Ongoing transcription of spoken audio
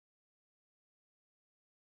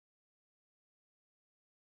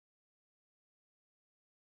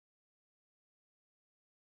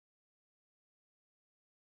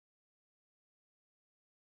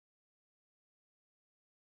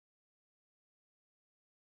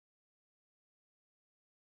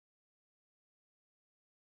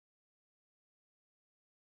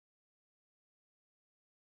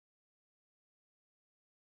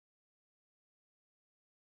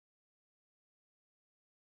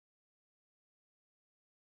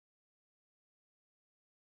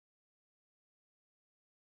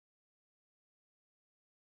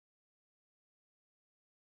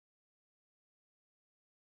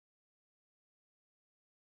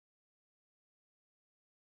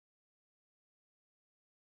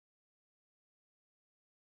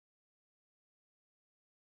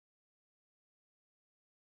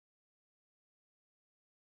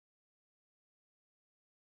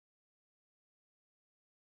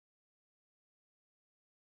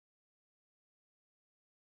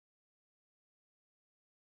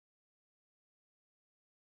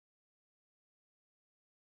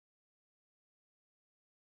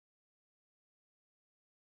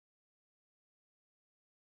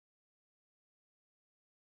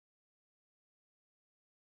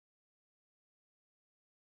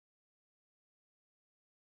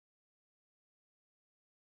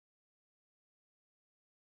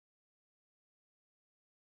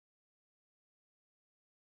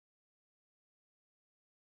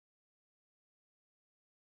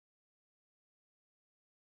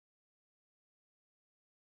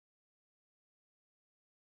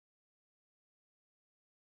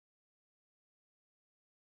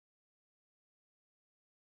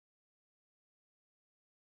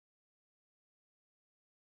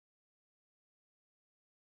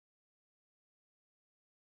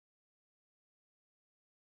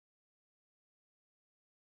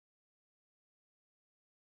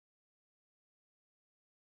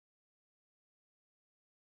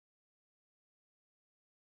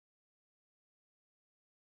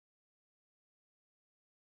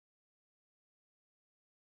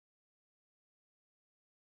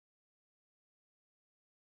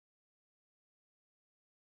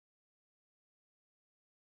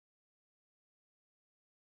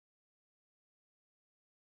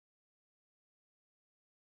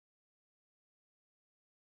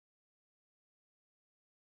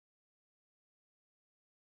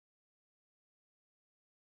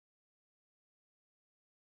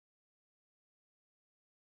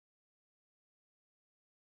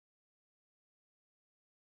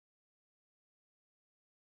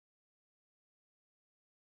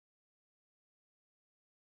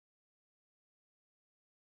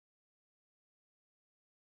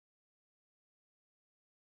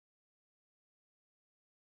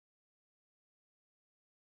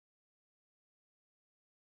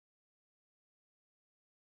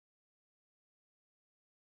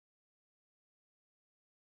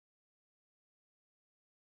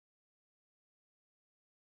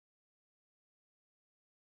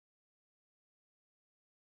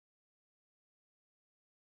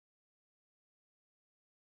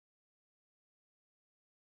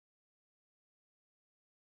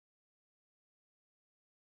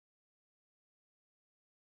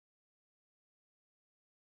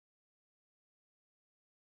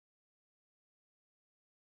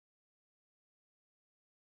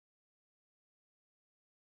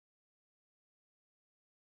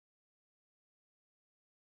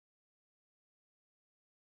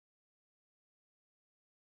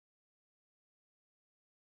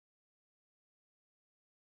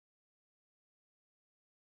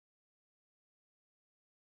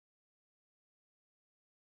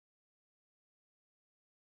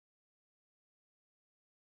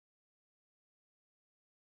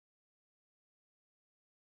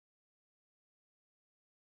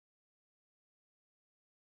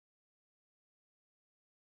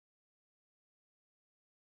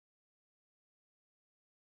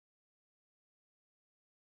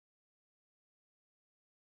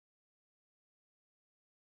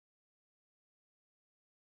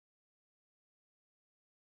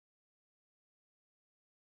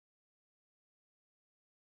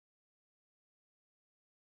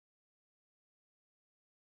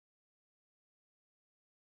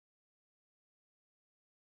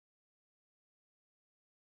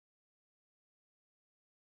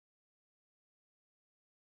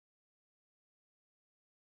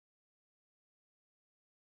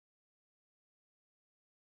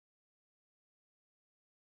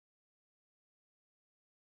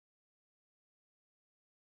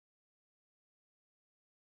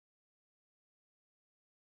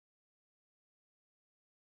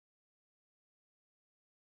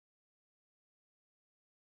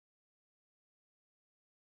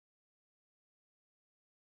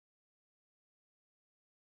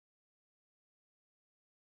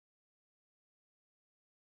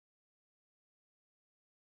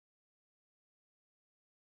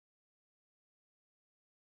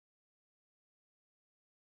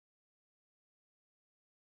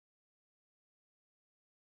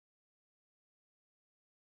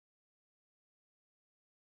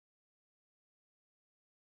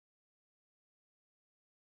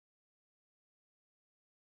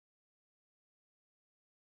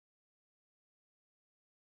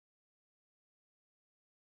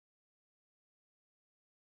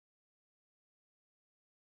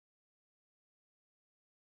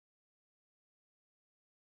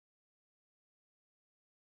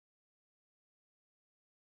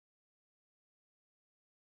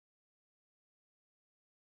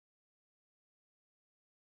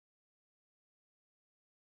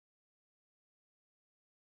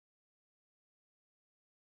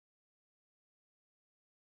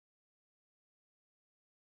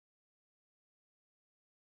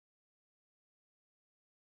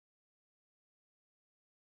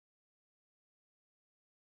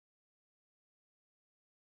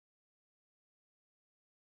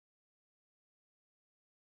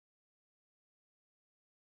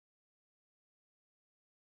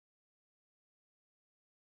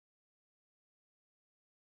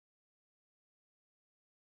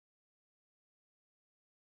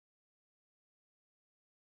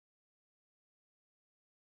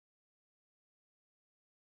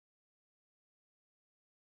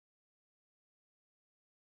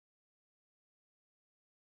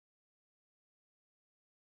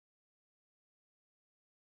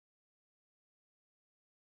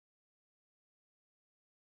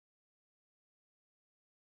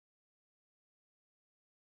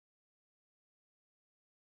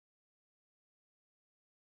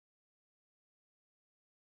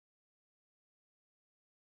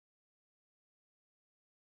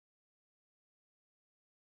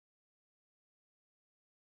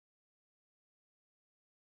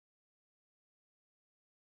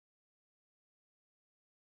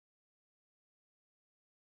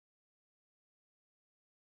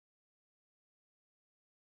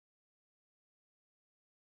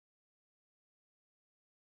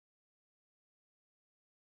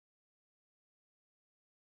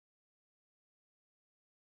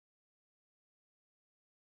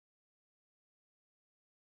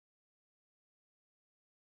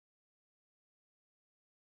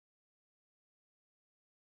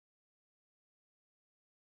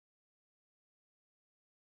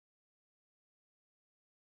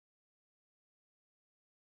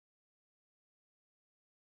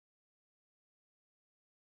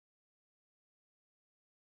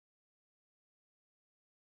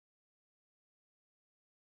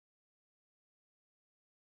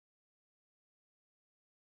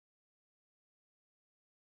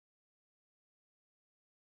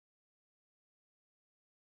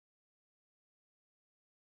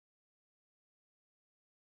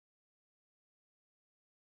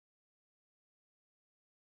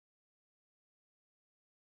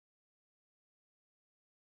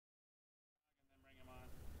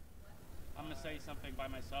say something by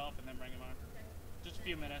myself and then bring him on. Just a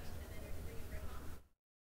few minutes.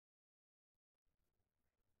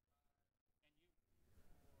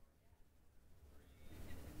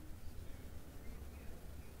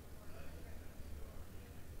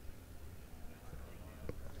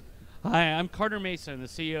 Hi, I'm Carter Mason, the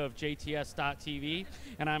CEO of JTS.TV,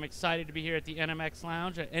 and I'm excited to be here at the NMX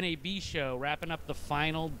Lounge at NAB show, wrapping up the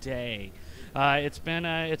final day. It's been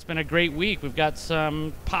a great week. We've got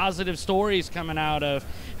some positive stories coming out of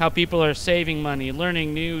how people are saving money,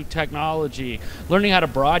 learning new technology, learning how to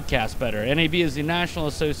broadcast better. NAB is the National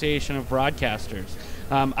Association of Broadcasters.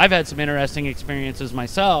 I've had some interesting experiences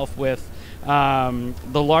myself with the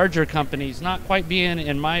larger companies not quite being,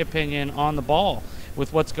 in my opinion, on the ball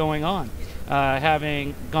with what's going on.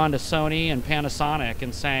 Having gone to Sony and Panasonic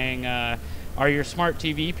and saying, are your smart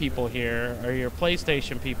TV people here? Are your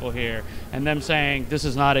PlayStation people here? And them saying, this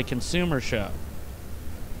is not a consumer show.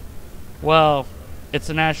 Well, it's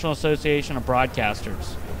the National Association of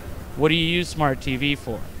Broadcasters. What do you use smart TV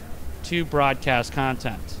for? To broadcast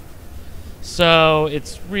content. So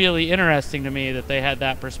it's really interesting to me that they had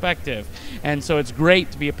that perspective. And so it's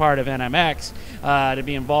great to be a part of NMX, to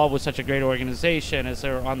be involved with such a great organization as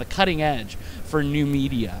they're on the cutting edge for new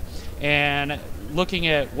media. And looking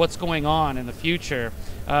at what's going on in the future,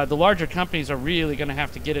 the larger companies are really going to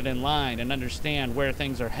have to get it in line and understand where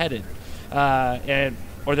things are headed, or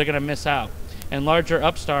they're going to miss out. And larger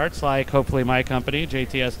upstarts, like hopefully my company,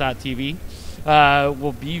 JTS.TV,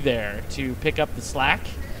 will be there to pick up the slack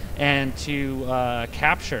and to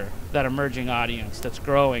capture that emerging audience that's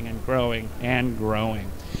growing and growing and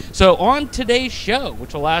growing. So on today's show,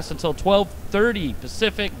 which will last until 12:30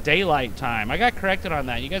 Pacific Daylight Time, I got corrected on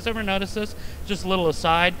that. You guys ever notice this? Just a little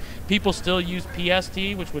aside, people still use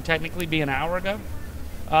PST, which would technically be an hour ago.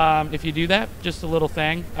 If you do that, just a little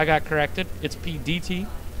thing, I got corrected. It's PDT.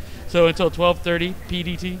 So until 12:30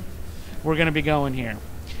 PDT, we're going to be going here.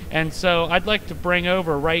 And so I'd like to bring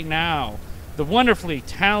over right now the wonderfully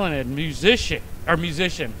talented magician,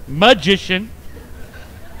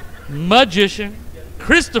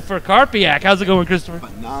 Christopher Karpiak. How's it going, Christopher?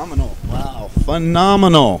 Phenomenal. Wow,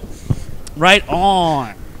 phenomenal. Right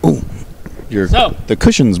on. Ooh, the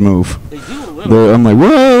cushions move. They do a little. I'm like,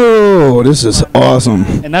 whoa, this is awesome.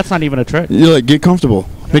 And that's not even a trick. You're like, get comfortable.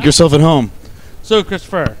 Make yourself at home. So,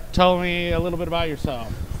 Christopher, tell me a little bit about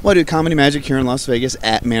yourself. Well, I do comedy magic here in Las Vegas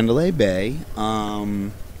at Mandalay Bay.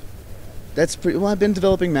 That's pretty well. I've been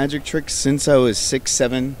developing magic tricks since I was 6,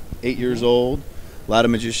 7, 8 years old. A lot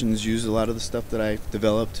of magicians use a lot of the stuff that I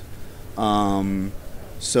developed.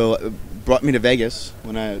 So it brought me to Vegas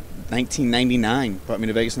 1999. Brought me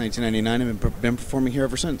to Vegas in 1999 and been performing here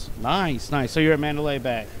ever since. Nice, nice. So you're at Mandalay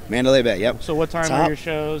Bay. Mandalay Bay, yep. So what time are your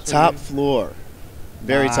shows? Top floor.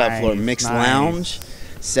 Very top floor. Mixed lounge,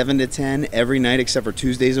 7 to 10 every night except for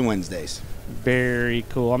Tuesdays and Wednesdays. Very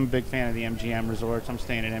cool. I'm a big fan of the MGM resorts. I'm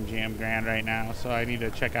staying at MGM Grand right now, so I need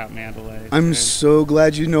to check out Mandalay. I'm so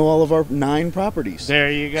glad you know all of our 9 properties.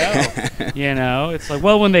 There you go. You know, it's like,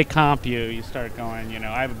 well, when they comp you, you start going, you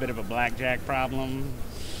know, I have a bit of a blackjack problem.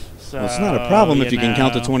 So, well, it's not a problem if you can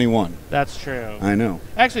count to 21. That's true. I know.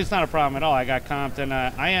 Actually, it's not a problem at all. I got comped, and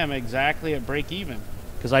I am exactly at break even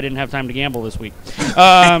because I didn't have time to gamble this week.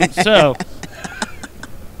 So...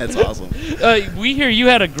 That's awesome. We hear you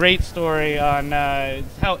had a great story on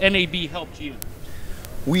how NAB helped you.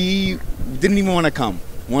 We didn't even want to come.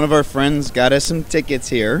 One of our friends got us some tickets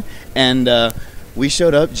here, and we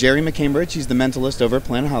showed up. Jerry McCambridge, he's the mentalist over at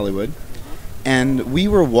Planet Hollywood, and we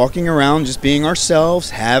were walking around just being ourselves,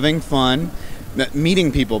 having fun,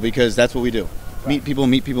 meeting people because that's what we do. Meet people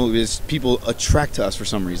because people attract to us for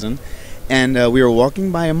some reason. And we were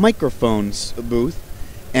walking by a microphones booth,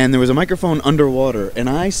 and there was a microphone underwater, and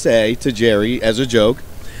I say to Jerry as a joke,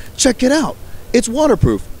 check it out, it's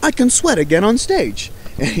waterproof, I can sweat again on stage.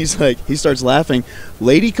 And he's like, he starts laughing.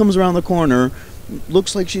 Lady comes around the corner,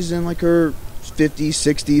 looks like she's in like her 50s,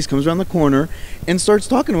 60s, comes around the corner and starts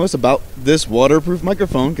talking to us about this waterproof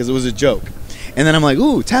microphone because it was a joke. And then I'm like,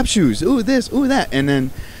 ooh, tap shoes, ooh this, ooh that. And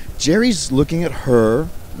then Jerry's looking at her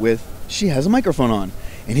with, she has a microphone on.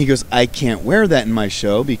 And he goes, I can't wear that in my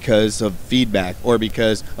show because of feedback or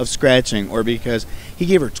because of scratching or because he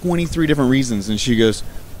gave her 23 different reasons. And she goes,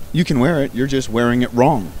 you can wear it. You're just wearing it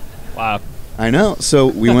wrong. Wow. I know. So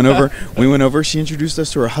we went over. She introduced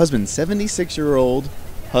us to her husband, 76-year-old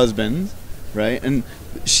husband, right? And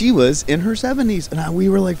she was in her 70s. And we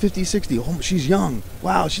were like 50, 60. Oh, she's young.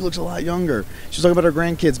 Wow, she looks a lot younger. She was talking about her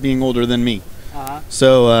grandkids being older than me.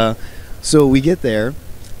 So we get there,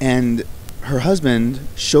 and her husband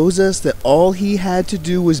shows us that all he had to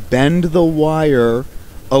do was bend the wire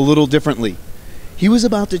a little differently. He was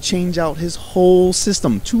about to change out his whole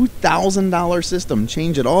system, $2,000 system,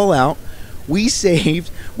 change it all out. We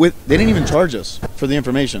saved they didn't even charge us for the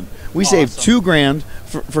information. We saved $2,000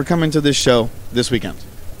 for coming to this show this weekend.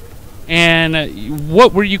 And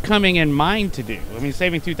what were you coming in mind to do? I mean,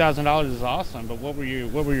 saving $2,000 is awesome, but what were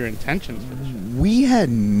your intentions for the show? We had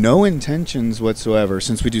no intentions whatsoever.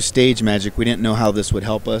 Since we do stage magic, we didn't know how this would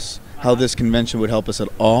help us, how this convention would help us at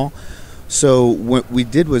all. So what we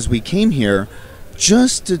did was we came here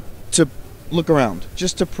just to look around,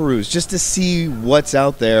 just to peruse, just to see what's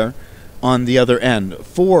out there on the other end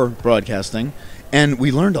for broadcasting. And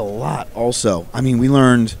we learned a lot also. I mean, we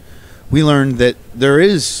learned that there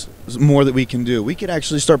is more that we can do. We could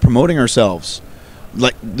actually start promoting ourselves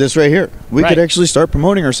like this right here. We could actually start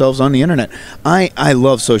promoting ourselves on the internet. I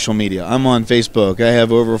love social media. I'm on Facebook. I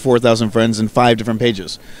have over 4,000 friends in 5 different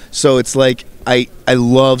pages. So it's like I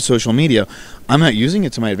love social media. I'm not using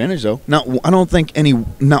it to my advantage though. Not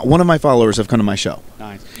one of my followers have come to my show.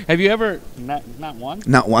 Nice. Have you ever not one?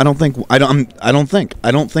 I don't think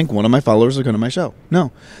one of my followers have come to my show.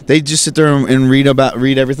 No, they just sit there and read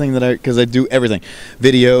everything because I do everything,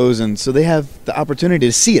 videos, and so they have the opportunity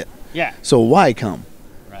to see it. Yeah. So why come?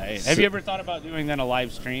 Right. Have you ever thought about doing then a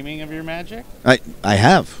live streaming of your magic? I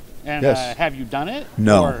have. And yes. Have you done it?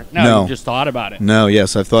 No. Or, no. You just thought about it? No,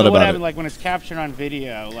 yes, I've thought so about what happened, it. like when it's captured on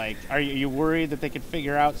video, like are you worried that they could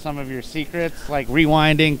figure out some of your secrets, like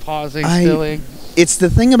rewinding, pausing, stilling? It's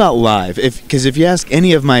the thing about live, because if you ask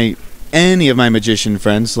any of my magician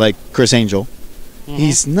friends, like Chris Angel,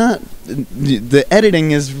 he's not. The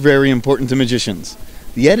editing is very important to magicians.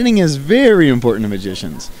 The editing is very important to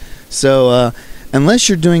magicians. So unless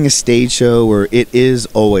you're doing a stage show where it is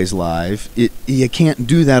always live, you can't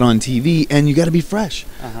do that on TV, and you got to be fresh.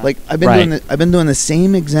 Like I've been doing the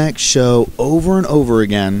same exact show over and over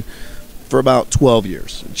again for about 12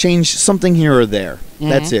 years. Change something here or there.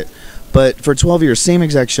 That's it. But for 12 years, same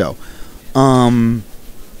exact show.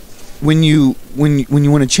 When you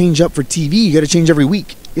want to change up for TV, you got to change every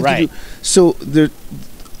week. So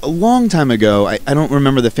a long time ago, I don't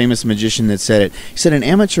remember the famous magician that said it. He said an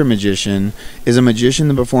amateur magician is a magician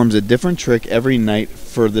that performs a different trick every night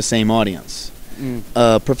for the same audience.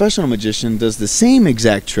 A professional magician does the same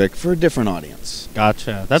exact trick for a different audience.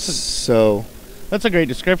 Gotcha. That's a great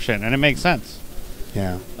description, and it makes sense.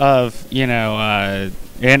 Yeah.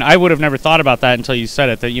 And I would have never thought about that until you said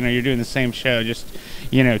it, that, you're doing the same show, just,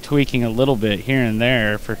 tweaking a little bit here and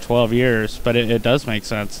there for 12 years. But it does make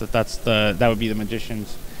sense that would be the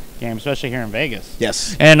magician's game, especially here in Vegas.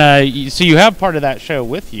 Yes. And so you have part of that show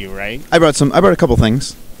with you, right? I brought a couple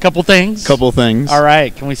things. Couple things? Couple things. All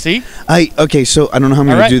right. Can we see? Okay, so I don't know how I'm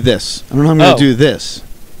going to do this. I don't know how I'm going to do this.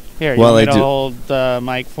 Here, you want me to hold the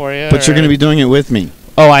mic for you? But you're going to be doing it with me.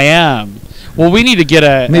 Oh, I am. Well, we need to get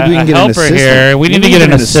a helper here. We need to get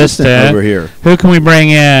an assistant over here. Who can we bring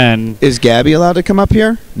in? Is Gabby allowed to come up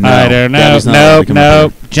here? No. I don't know.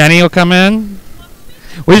 Nope. Jenny will come in.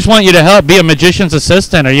 We just want you to help be a magician's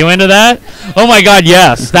assistant. Are you into that? Oh, my God,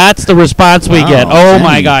 yes. That's the response we get. Oh,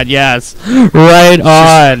 my God, yes. Right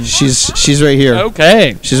on. She's right here.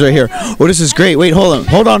 Okay. She's right here. Oh, this is great. Wait,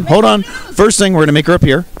 hold on. First thing, we're going to make her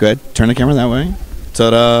appear. Good. Turn the camera that way.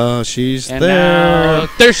 Ta-da! She's there. Now,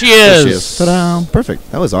 there she is. Ta-da! Perfect.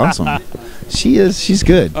 That was awesome. She's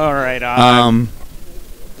good. All right. Okay.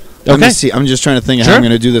 Let me see. I'm just trying to think of how I'm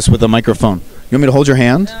going to do this with a microphone. You want me to hold your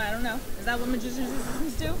hand? No, I don't know. Is that what magicians'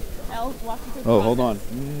 assistants do? I'll walk you through the hold on.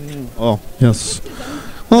 Oh, yes.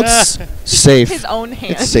 Well, it's safe. His own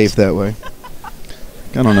hand. It's safe that way.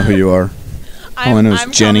 I don't know who you are. All I know is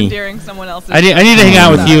Jenny. Someone else's I need to hang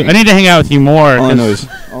out with you. I need to hang out with you more. All I know is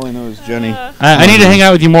Jenny. I need to hang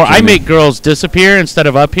out with you more. Jenny. I make girls disappear instead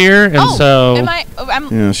of up here, and so.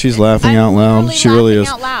 Yeah, she's laughing out loud. She really is.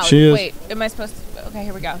 She is. Wait, am I supposed to? Okay,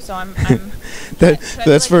 here we go. So I'm.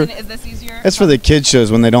 That's for. Is this easier? That's for the kids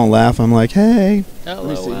shows when they don't laugh. I'm like, hey.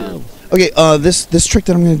 Hello. Okay, this trick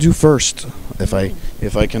that I'm gonna do first, if I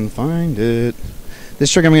can find it.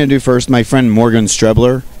 This trick I'm going to do first, my friend Morgan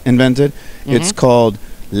Strebler invented. It's called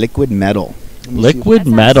liquid metal. Liquid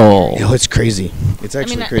metal. Oh, it's crazy. It's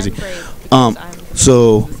actually crazy.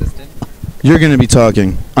 So you're going to be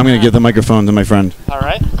talking. I'm going to give the microphone to my friend. All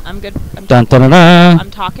right. I'm good. I'm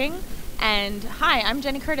talking. And hi, I'm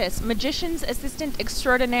Jenny Curtis, magician's assistant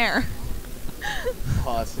extraordinaire.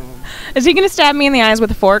 Awesome. Is he going to stab me in the eyes with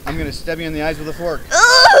a fork? I'm going to stab you in the eyes with a fork.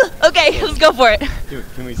 Okay, let's go for it. Dude,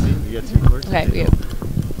 can we see? You got 2 forks? Okay, we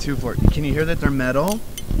have 2 forks. Can you hear that they're metal?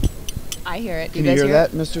 I hear it. Can you hear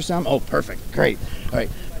that, Mr. Sam? Oh, perfect. Great. All right.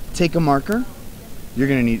 Take a marker.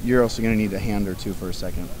 You're also going to need a hand or two for a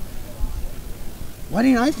second. Why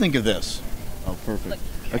didn't I think of this? Oh, perfect.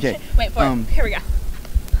 Okay. Wait for it. Here we go.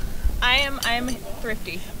 I am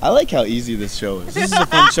thrifty. I like how easy this show is. This is a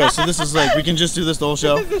fun show. So this is like we can just do this the whole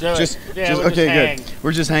show. Just okay, good.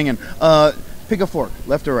 We're just hanging. Pick a fork,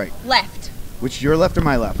 left or right. Left. Which your left or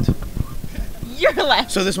my left? Your left.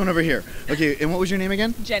 So this one over here. Okay, and what was your name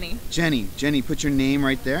again? Jenny. Jenny, put your name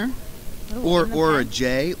right there. Ooh, Or a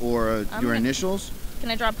J or your initials. Can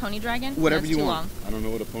I draw a pony dragon? Whatever you too want. Long. I don't know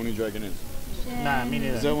what a pony dragon is. Nah, me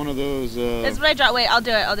neither. Is that one of those? That's what I draw. Wait, I'll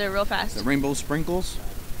do it real fast. The rainbow sprinkles?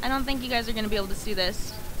 I don't think you guys are gonna be able to see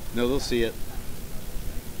this. No, they'll see it.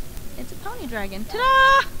 It's a pony dragon.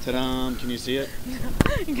 Ta-da! Ta-da! Can you see it?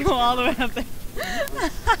 You go all the way up there.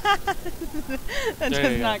 That There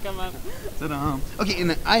does you go. not come up. Ta-da! Okay,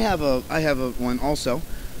 and I have a one also.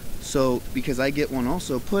 So because I get one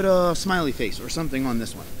also, put a smiley face or something on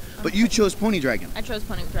this one. But you chose pony dragon. I chose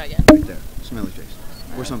pony dragon. Right there, smiley face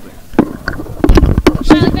or something.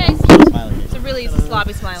 Smiley face. Smiley face. It's a really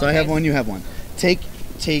sloppy smiley So I have face. one, you have one. Take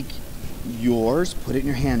yours, put it in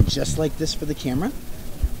your hand just like this for the camera.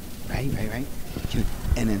 Right.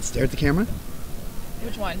 And then stare at the camera.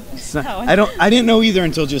 Which one? So, That one. I didn't know either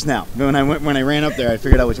until just now. But when I ran up there, I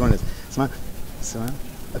figured out which one it is. Smile.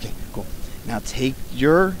 Okay, cool. Now take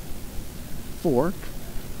your fork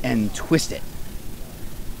and twist it.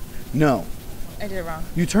 No, I did it wrong.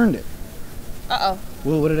 you turned it. Uh-oh.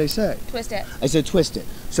 Well, what did I say? Twist it. I said twist it.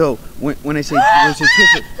 So when I say twist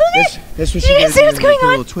it, that's what you You gotta didn't see do. what's You going gotta do a on?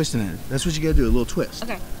 little twist in it. That's what you gotta do, a little twist.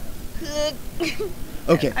 Okay.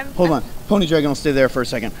 Okay, hold on. Pony dragon will stay there for a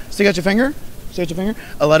second. Stick out your finger. Stick out your finger.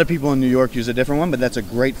 A lot of people in New York use a different one, but that's a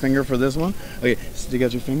great finger for this one. Okay, stick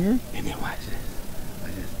out your finger, and then watch this.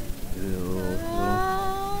 Watch this. Little.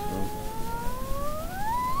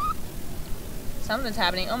 Something's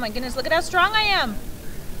happening. Oh my goodness, look at how strong I am.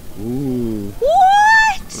 Ooh.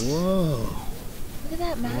 What? Whoa. Look at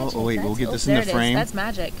that magic. Oh, wait, we'll get this in there the it is. frame. That's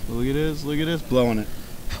magic. Look at this. Blowing it.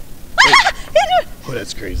 Oh,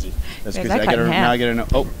 that's crazy. That's Guys, crazy. that cut in half. Now I gotta know.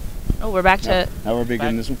 Oh. Oh, we're back to... Now we're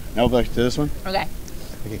beginning this one. Now we're back to this one. Okay.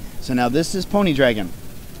 Okay. So now this is pony dragon.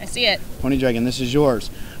 I see it. Pony dragon, this is yours.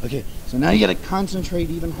 Okay. So now you gotta concentrate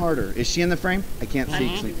even harder. Is she in the frame? I can't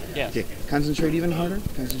see. Yes. Okay. Concentrate even harder.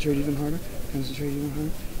 Concentrate even harder. Concentrate even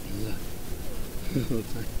harder. Look.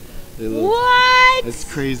 What?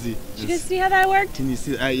 That's crazy. Did you guys see how that worked? Can you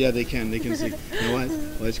see? Yeah, they can. They can see. Now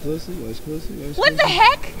watch closely. Watch closely. What the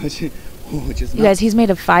heck? Watch it. Oh, it just You guys, he's made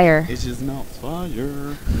of fire. It just melts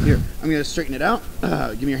fire. Here, I'm gonna straighten it out.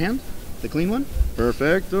 Give me your hand, the clean one.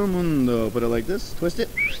 Perfecto mundo. Put it like this. Twist it,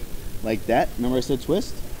 like that. Remember I said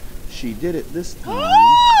twist? She did it this time.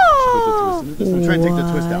 Oh! She put the twist in it this time. Try and take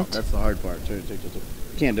the twist out. That's the hard part. Try to take the twist.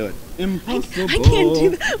 Can't do it. Impossible. I can't do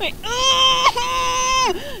that. Wait.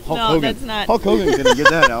 Hulk No, Hogan. that's not. Hulk Hogan's gonna get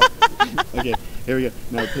that out. Okay, here we go.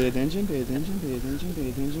 Now pay attention. Pay attention. Pay attention. Pay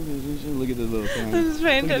attention. Pay attention. Look at the little tines. I'm just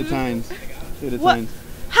paying Look at the attention. tines. Look at the What? tines.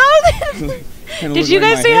 How Kinda did look you like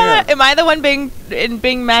guys my see how hair. that? Am I the one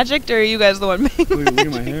being magicked, or are you guys the one being Look at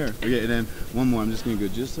my hair. Okay, and then one more. I'm just gonna go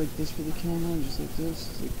just like this for the camera, just like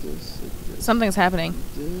this, like this, like this. Something's happening.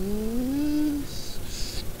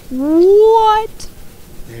 This. What?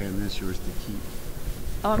 There, and that's yours to keep.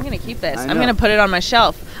 Oh, I'm gonna keep this. I I'm know. gonna put it on my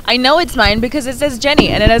shelf. I know it's mine because it says Jenny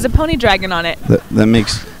and it has a pony dragon on it. That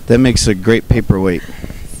makes a great paperweight.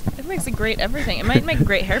 It makes a great everything. It might make a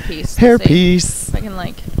great hairpiece. Hairpiece. If I can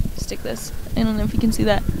like stick this. I don't know if you can see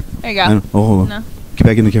that. There you go. Oh, hold on. No. Get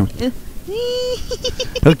back in the camera. Uh.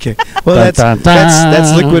 Okay. Well, Dun, dun,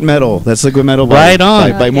 that's dun. liquid metal. That's liquid metal. Right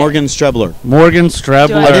on. By Okay. Morgan Strebler. Morgan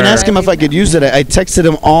Strebler. I I didn't ask him Alright. if I could use it. I texted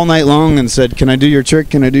him all night long and said, "Can I do your trick?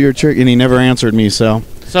 Can I do your trick?" And he never answered me. So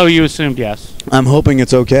So you assumed yes. I'm hoping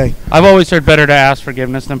it's okay. I've always heard better to ask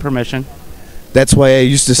forgiveness than permission. That's why I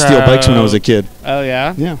used to steal bikes when I was a kid. Oh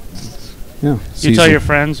yeah. Yeah. Yeah. You tell your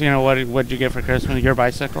friends, you know, what'd you get for Christmas? Your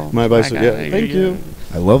bicycle. My bicycle. I got Yeah. it. Thank you.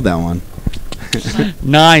 I love that one.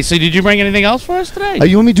 Nice. So did you bring anything else for us today?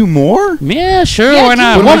 You want me to do more? Yeah, sure. Yeah, why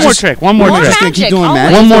not? do One more. more trick. One more We're More trick. just gonna keep magic. doing Always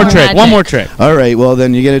magic. One more more trick. One magic. more trick. All right. Well,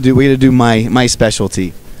 then we got to do my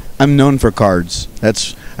specialty. I'm known for cards.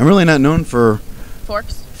 I'm really not known for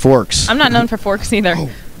Forks. forks. I'm not known for forks either.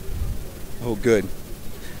 Oh, good.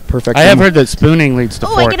 Perfect. I have heard that spooning leads to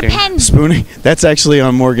Oh, I forking. get a pen. Spooning. That's actually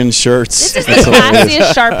on Morgan's shirts. This is That's the hilarious.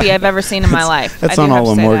 classiest Sharpie I've ever seen in my life. That's I on do have all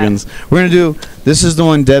to of say that. Morgan's. We're gonna do. This is the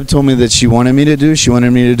one Deb told me that she wanted me to do. She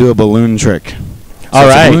wanted me to do a balloon trick. So All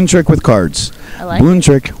it's right. a balloon trick with cards. I like Balloon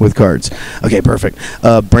trick with cards. Okay, perfect.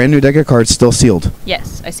 Brand new deck of cards, still sealed.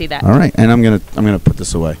 Yes, I see that. All right, and I'm gonna put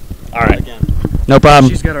this away. All right. No problem.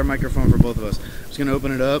 She's got our microphone for both of us. Just gonna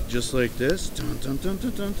open it up just like this. Dun, dun, dun,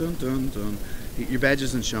 dun, dun, dun, dun, dun. Your badge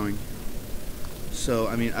isn't showing. So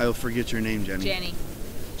I mean, I'll forget your name, Jenny. Jenny.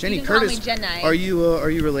 Jenny You can call Curtis. me Jenny. Are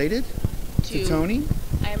you related to Tony?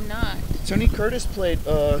 I am not. Tony Curtis played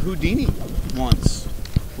Houdini once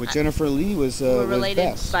with Jennifer Lee. Was We're was related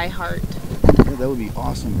best. by heart. Yeah, that would be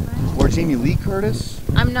awesome. Or Jamie Lee Curtis.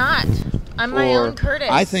 I'm not. I'm my Or own Curtis.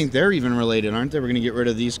 I think they're even related, aren't they? We're gonna get rid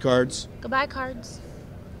of these cards. Goodbye, cards.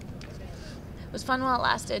 It was fun while it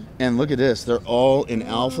lasted. And look at this. They're all in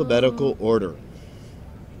alphabetical order.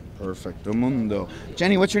 Perfecto mundo.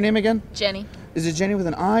 Jenny, what's your name again? Jenny. Is it Jenny with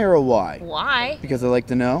an I or a Y? Why? Because I like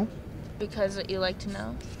to know. Because you like to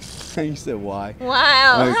know. You said why.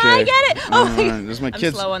 Wow. Okay. I get it. Oh my This is my I'm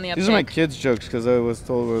kids. slow on the These are my uptake. kids' jokes because I was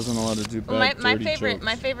told I wasn't allowed to do bad, my dirty jokes.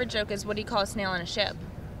 my favorite joke is, what do you call a snail on a ship?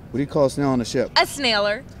 What do you call a snail on a ship? A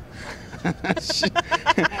snailer.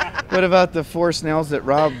 What about the 4 snails that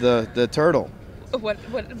robbed the turtle? What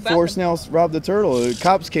about 4 them? snails robbed the turtle. The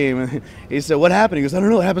cops came and he said, "What happened?" He goes, "I don't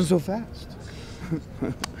know. It happened so fast."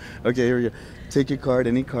 Okay, here we go. Take your card,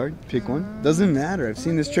 any card, pick one. Doesn't matter. I've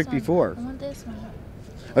seen this trick before. I want this one.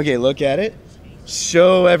 Okay, look at it.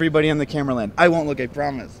 Show everybody on the camera land. I won't look, I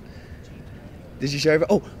promise. Did you show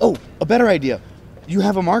everybody? Oh, a better idea. You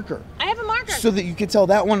have a marker. I have a marker. So that you can tell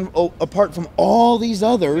that one apart from all these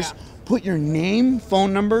others. Yeah. Put your name,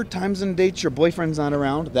 phone number, times and dates. Your boyfriend's not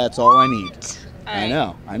around. That's all I need. All I right.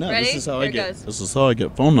 know. Ready? This is how Here I it get. goes. This is how I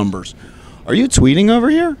get phone numbers. Are you tweeting over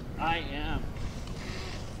here? I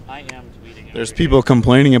am tweeting. There's people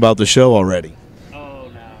complaining about the show already.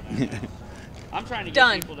 Oh no. I'm trying to get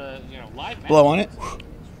Done. people to live. Blow on it.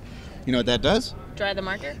 You know what that does? Dry the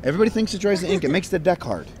marker. Everybody thinks it dries the ink. It makes the deck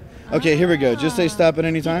hard. Okay, here we go. Just say stop at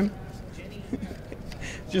any time.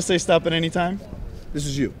 Just say stop at any time. This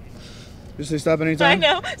is you. Just say stop at any I time.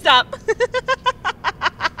 know. Stop.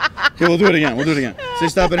 Okay, we'll do it again. Say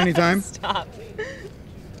stop at any time. Stop.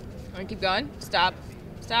 Want to keep going? Stop.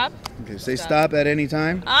 Stop. Okay, say stop at any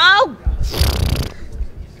time. Oh!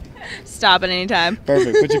 Stop at any time.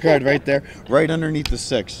 Perfect. Put your card right there, right underneath the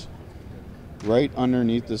 6. Right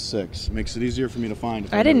underneath the 6. Makes it easier for me to find.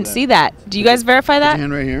 If I didn't see that. Do you guys verify Put your that?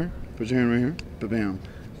 hand right here. Put your hand right here. Ba-bam.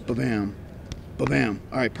 Ba-bam. Ba-bam.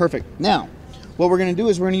 All right, perfect. Now, what we're going to do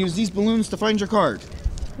is we're going to use these balloons to find your card.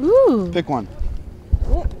 Ooh. Pick one.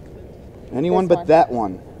 Anyone This but one. that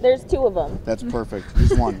one. There's 2 of them. That's perfect.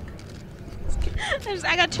 Use one.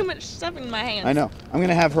 I got too much stuff in my hands. I know. I'm going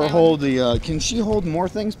to have her hold the... can she hold more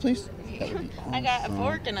things, please? I got a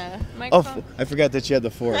fork and a Oh, microphone. I forgot that you had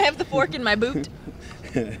the fork. I have the fork in my boot.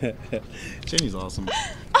 Jenny's awesome.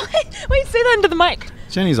 Oh, wait, say that into the mic.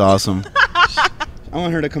 Jenny's awesome. I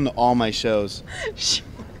want her to come to all my shows.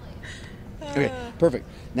 Okay, perfect.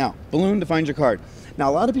 Now, balloon to find your card. Now,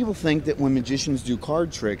 a lot of people think that when magicians do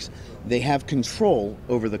card tricks, they have control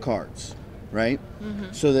over the cards, right?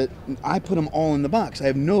 Mm-hmm. So that I put them all in the box. I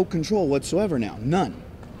have no control whatsoever now. None.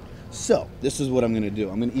 So, this is what I'm going to do.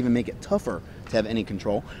 I'm going to even make it tougher to have any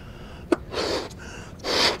control.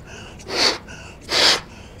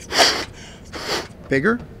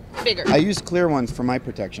 Bigger? Bigger. I use clear ones for my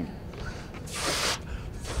protection.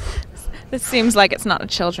 This seems like it's not a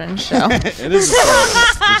children's show. It is.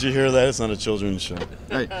 Did you hear that? It's not a children's show.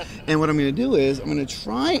 Right. And what I'm going to do is I'm going to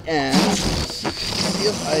try and see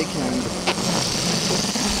if I can.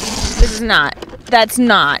 This is not. That's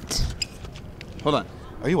not. Hold on.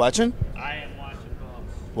 Are you watching? I am watching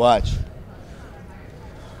both. Watch.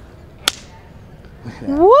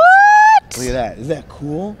 What? Look at that. Is that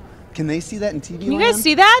cool? Can they see that in TV? Can you guys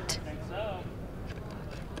see that?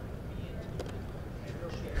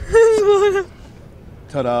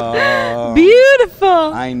 Ta-da! Beautiful.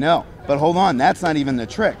 I know. But hold on. That's not even the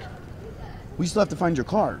trick. We still have to find your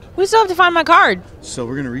card. We still have to find my card. So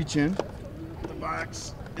we're going to reach in the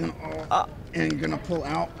box and going to pull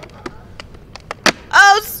out.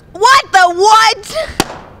 Oh, what the what?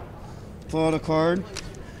 Pull out a card.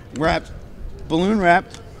 Wrapped. Balloon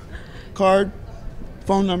wrapped. Card.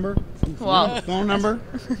 Phone number. Well. Phone number.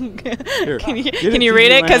 Here. Can you to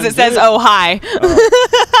read you, it? Because Ann. it says, Get oh, hi.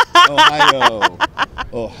 Ohio.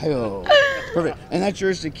 Ohio. Perfect. And that's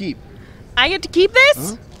yours to keep. I get to keep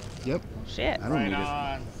this? Huh? Yep. Shit. I don't need it.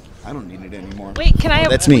 I don't need it anymore. Wait, can I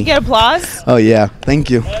that's we me. get applause? Oh, yeah. Thank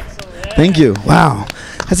you. Thank you. Wow.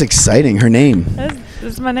 That's exciting. Her name.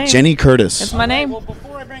 This is my name. Jenny Curtis. That's my name. Well,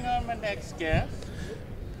 before I bring on my next guest,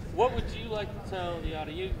 what would you like to tell the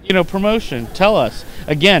audience? You know, promotion. Tell us.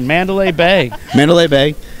 Again, Mandalay Bay. Mandalay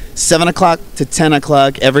Bay. 7 o'clock to 10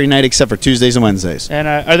 o'clock every night except for Tuesdays and Wednesdays. And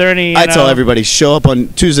are there any... I tell everybody, show up on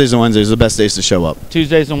Tuesdays and Wednesdays. The best days to show up.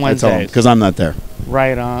 Tuesdays and Wednesdays. Because I'm not there.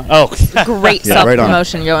 Right on. Oh. Great Yeah, right on.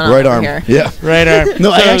 self-promotion going on Right over arm. here. Yeah. Right on.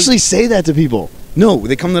 No, I So- actually say that to people. No,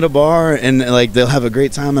 they come to the bar and like they'll have a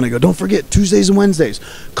great time, and I go, don't forget Tuesdays and Wednesdays.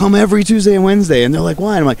 Come every Tuesday and Wednesday. And they're like,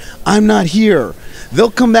 why? And I'm like, I'm not here.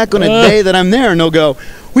 They'll come back on a day that I'm there, and they'll go,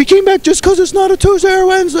 we came back just because it's not a Tuesday or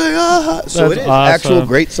Wednesday. So it is awesome. actual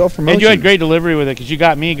great self-promotion. And you had great delivery with it because you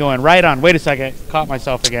got me going right on. Wait a second. Caught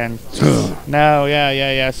myself again. No,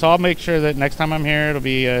 yeah. So I'll make sure that next time I'm here, it'll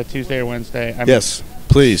be Tuesday or Wednesday. Yes,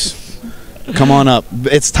 please. Come on up.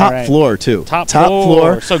 It's top floor, too. Top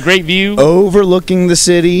floor. So great view. Overlooking the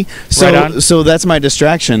city. So, right on. So that's my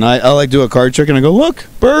distraction. I like do a card trick, and I go, look,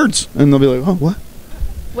 birds. And they'll be like, oh, what?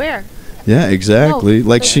 Where? Yeah, exactly. Oh,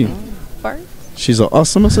 like birds? She's an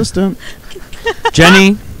awesome assistant.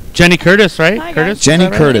 Jenny Curtis, right? Hi, Curtis? Jenny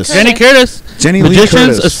Curtis. Jenny Curtis. Jenny Lee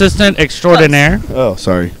Magician's Curtis. assistant extraordinaire. Oh,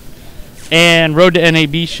 sorry. And Road to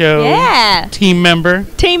NAB show. Yeah. Team member.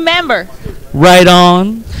 Team member. Right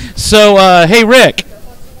on. So, hey, Rick.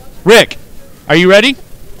 Rick, are you ready?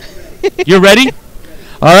 You're ready?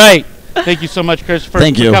 All right. Thank you so much, Christopher,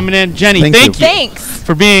 Thank for you. coming in. Jenny, Thank you. Thanks.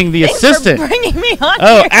 for being the assistant. For bringing me on.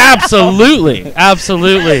 Oh, here. absolutely.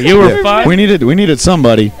 Absolutely. You were fun. We needed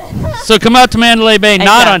somebody. So come out to Mandalay Bay, not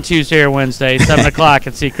Exactly. on Tuesday or Wednesday, 7 o'clock,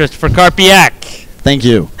 and see Christopher Carpiak. Thank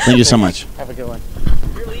you. Thank you so much. Have a good one.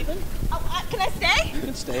 You're leaving? Oh, can I stay? You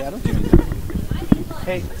can stay. I don't do anything.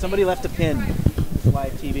 Hey, somebody left a pin.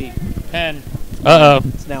 Live TV. Pen. Uh-oh.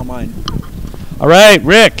 It's now mine. All right,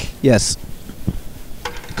 Rick. Yes.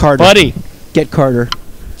 Carter. Buddy. Get Carter.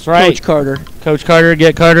 That's right. Coach Carter. Coach Carter,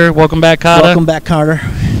 get Carter. Welcome back, Carter. Welcome back, Carter.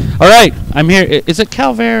 All right, I'm here. Is it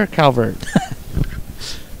Calvert or Calvert?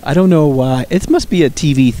 I don't know why. It must be a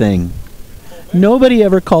TV thing. Nobody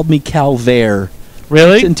ever called me Calvert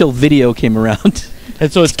Really? until video came around.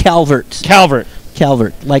 And so It's it's Calvert. Calvert.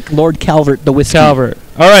 Calvert. Like Lord Calvert, the whiskey. Calvert.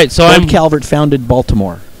 All right, so Lord Calvert founded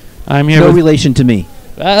Baltimore. I'm here No with relation to me.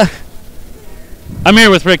 I'm here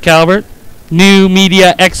with Rick Calvert. New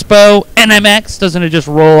Media Expo, NMX. Doesn't it just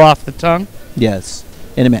roll off the tongue? Yes.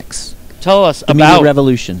 NMX. Tell us The Media about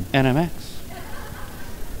Revolution. NMX.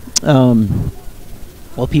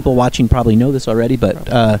 Well, people watching probably know this already,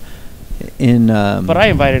 but in But I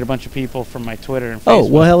invited a bunch of people from my Twitter and Facebook. oh,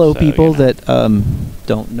 well, hello, so, people you know, that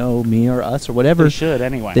don't know me or us or whatever. they should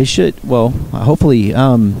anyway. They should. Well, hopefully.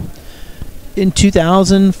 In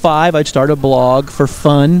 2005, I'd started a blog for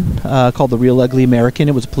fun called The Real Ugly American.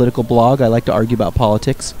 It was a political blog. I like to argue about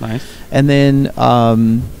politics. Nice. And then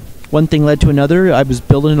one thing led to another. I was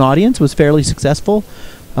building an audience, was fairly successful.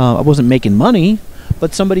 I wasn't making money,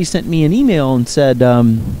 but somebody sent me an email and said,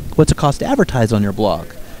 what's it cost to advertise on your blog?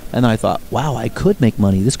 And I thought, wow, I could make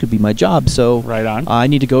money. This could be my job. So Right on. I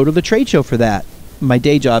need to go to the trade show for that. My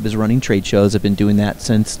day job is running trade shows. I've been doing that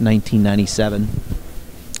since 1997.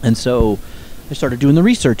 And so I started doing the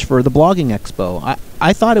research for the blogging expo.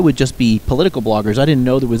 I thought it would just be political bloggers. I didn't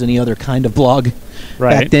know there was any other kind of blog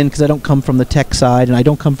back then because I don't come from the tech side and I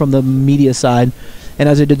don't come from the media side. And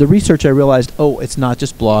as I did the research, I realized, oh, it's not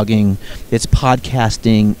just blogging. It's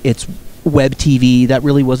podcasting. It's web TV. That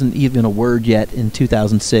really wasn't even a word yet in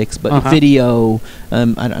 2006. But video, I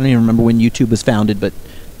don't even remember when YouTube was founded, but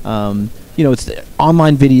it's the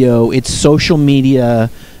online video. It's social media.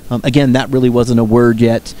 Again, that really wasn't a word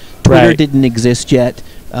yet. Twitter didn't exist yet.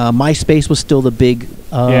 MySpace was still the big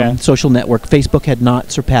social network. Facebook had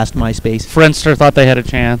not surpassed MySpace. Friendster thought they had a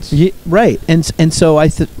chance. Right. And so I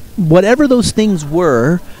whatever those things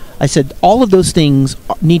were, I said all of those things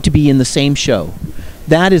need to be in the same show.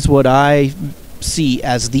 That is what I see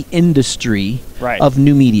as the industry of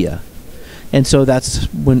new media. And so that's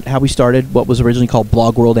how we started what was originally called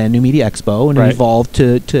Blog World and New Media Expo, and it evolved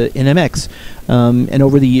to NMX. And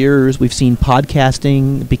over the years, we've seen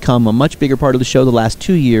podcasting become a much bigger part of the show the last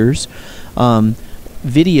 2 years.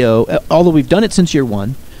 Video, although we've done it since year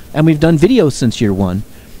one, and we've done video since year one,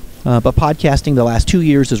 but podcasting the last 2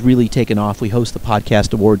 years has really taken off. We host the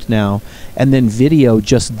Podcast Awards now. And then video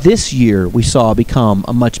just this year we saw become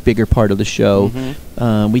a much bigger part of the show.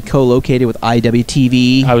 We co-located with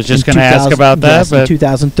IWTV. I was just going to ask about that. Yes, in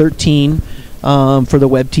 2013 for the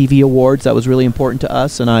Web TV Awards. That was really important to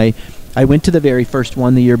us. And I went to the very first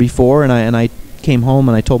one the year before, and I came home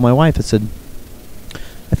and I told my wife, I said,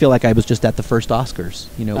 I feel like I was just at the first Oscars.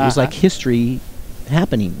 It was like history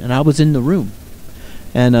happening, and I was in the room.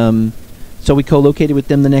 And so we co-located with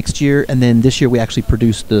them the next year, and then this year we actually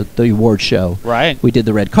produced the award show. Right. We did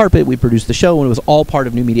the red carpet, we produced the show, and it was all part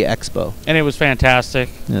of New Media Expo. And it was fantastic.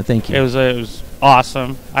 Thank you. It was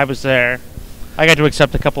awesome. I was there. I got to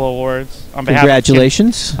accept a couple of awards on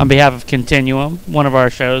Congratulations. on behalf of Continuum, one of our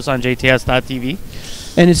shows on JTS.tv.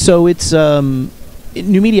 And it's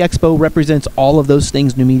New Media Expo represents all of those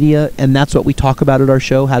things, new media, and that's what we talk about at our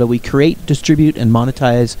show. How do we create, distribute, and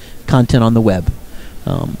monetize content on the web?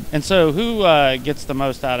 And so who gets the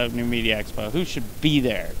most out of New Media Expo? Who should be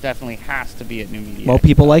there? Definitely has to be at New Media Well, Expo.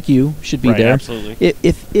 people like you should be Right, there. absolutely.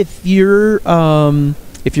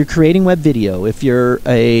 If you're creating web video, if you're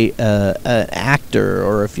an actor,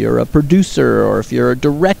 or if you're a producer, or if you're a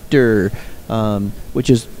director, which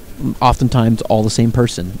is oftentimes all the same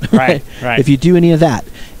person. Right, right. If you do any of that,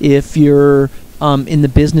 if you're in the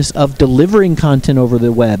business of delivering content over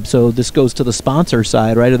the web, so this goes to the sponsor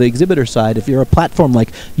side, right, or the exhibitor side. If you're a platform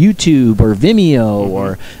like YouTube or Vimeo,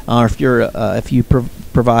 or if you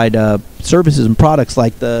provide services and products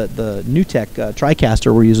like the NewTek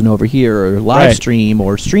TriCaster we're using over here, or Livestream,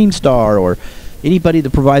 or StreamStar, or anybody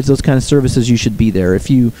that provides those kind of services, you should be there. If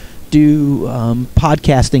you do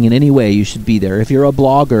podcasting in any way, you should be there. If you're a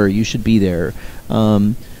blogger, you should be there.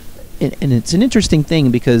 And it's an interesting thing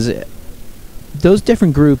because those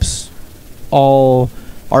different groups all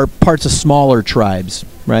are parts of smaller tribes,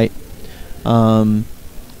 right? But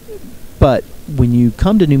when you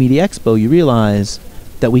come to New Media Expo, you realize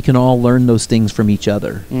that we can all learn those things from each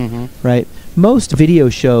other, right? Most video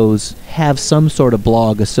shows have some sort of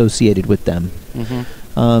blog associated with them.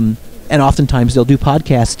 And oftentimes they'll do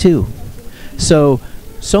podcasts too. So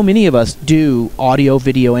many of us do audio,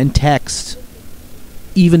 video, and text,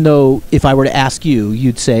 even though if I were to ask you,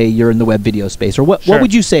 you'd say you're in the web video space. Or what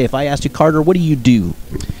would you say if I asked you, Carter, what do you do?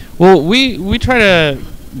 Well, we try to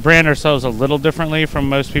brand ourselves a little differently from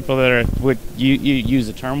most people that would use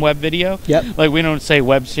the term web video. Yep. Like, we don't say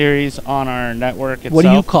web series on our network itself. What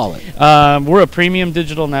do you call it? We're a premium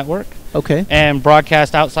digital network. Okay. And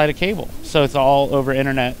broadcast outside of cable. So it's all over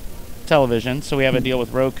internet television. So we have a deal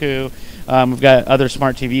with Roku. We've got other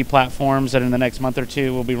smart TV platforms that in the next month or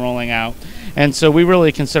two we'll be rolling out. And so we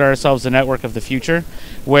really consider ourselves the network of the future,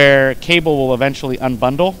 where cable will eventually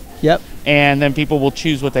unbundle. Yep. And then people will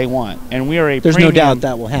choose what they want. And we are a There's premium, no doubt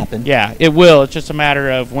that will happen. Yeah, it will. It's just a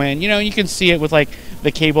matter of when, you can see it with like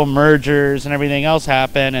the cable mergers and everything else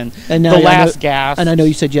happen, and now the last gasp. And I know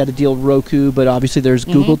you said you had to deal with Roku, but obviously there's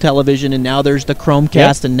Google Television, and now there's the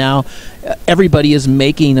Chromecast, and now everybody is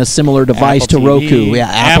making a similar device Apple to TV. Roku. Yeah,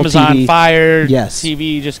 Apple Amazon TV. Fire Yes.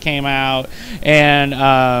 TV just came out, and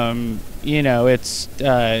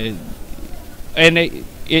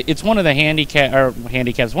it's one of the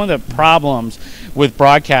handicaps. One of the problems with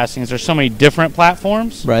broadcasting is there's so many different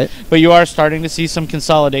platforms. Right. But you are starting to see some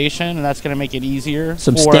consolidation, and that's going to make it easier.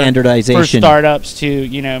 Some for standardization. startups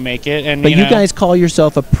to make it. And But you guys call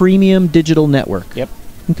yourself a premium digital network. Yep.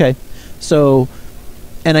 Okay. So,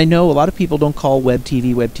 and I know a lot of people don't call web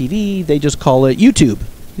TV. They just call it YouTube.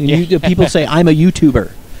 People say, I'm a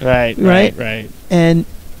YouTuber. Right.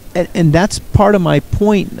 And that's part of my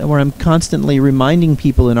point, where I'm constantly reminding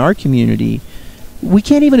people in our community, we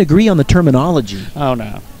can't even agree on the terminology. Oh,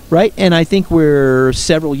 no. Right? And I think we're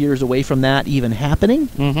several years away from that even happening.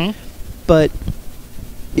 But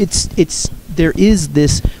there is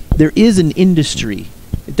an industry.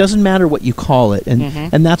 It doesn't matter what you call it.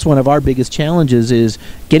 And that's one of our biggest challenges, is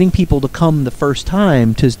getting people to come the first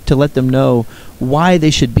time to let them know why they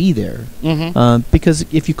should be there. Because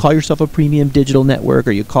if you call yourself a premium digital network,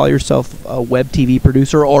 or you call yourself a web TV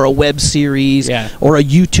producer, or a web series, or a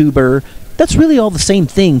YouTuber, that's really all the same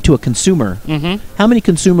thing to a consumer. How many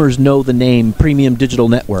consumers know the name premium digital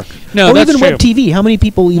network? No, or that's even true. web TV. How many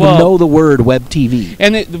people even know the word web TV?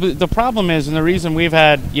 And the problem is, and the reason we've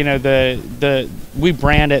had, we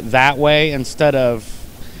brand it that way instead of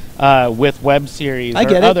with web series. I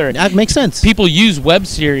get it. That makes sense. People use web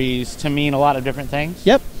series to mean a lot of different things.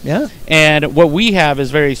 Yep. Yeah. And what we have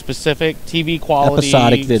is very specific TV quality,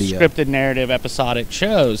 episodic video, scripted narrative, episodic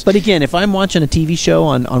shows. But again, if I'm watching a TV show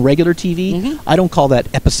on regular TV, I don't call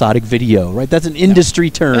that episodic video, right? That's an industry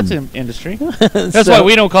term. That's an industry. That's why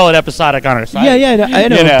we don't call it episodic on our site. Yeah, I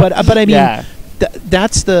know. But I mean,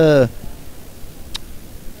 that's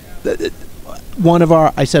one of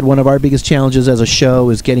our biggest challenges as a show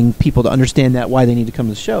is getting people to understand why they need to come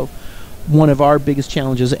to the show. One of our biggest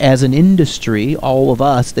challenges as an industry, all of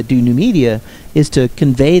us that do new media, is to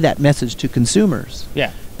convey that message to consumers.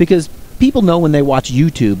 Yeah. Because people know when they watch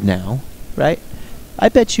YouTube now, right? I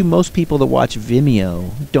bet you most people that watch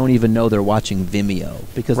Vimeo don't even know they're watching Vimeo,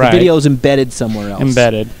 because the video is embedded somewhere else.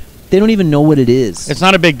 They don't even know what it is. It's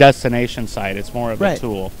not a big destination site. It's more of a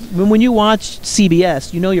tool. When you watch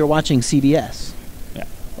CBS, you know you're watching CBS. Yeah.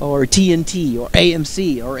 Or TNT, or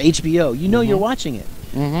AMC, or HBO. You know you're watching it.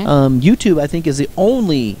 YouTube, I think, is the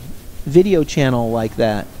only video channel like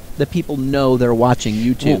that people know they're watching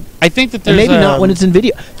YouTube. Well, I think that there's... And maybe not when it's in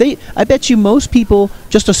video. I bet you most people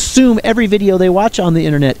just assume every video they watch on the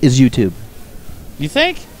internet is YouTube. You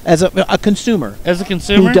think? As a consumer. As a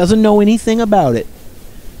consumer? Who doesn't know anything about it.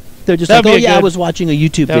 They're just That'd like, be oh, a yeah, I good- was watching a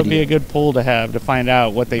YouTube That would video. be a good poll to have to find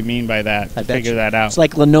out what they mean by that, I to bet figure you. that out. It's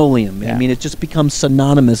like linoleum. Yeah. I mean, it just becomes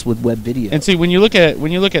synonymous with web video. And see, when you look at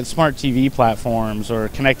smart TV platforms or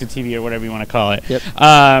connected TV or whatever you want to call it, Yep.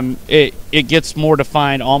 It gets more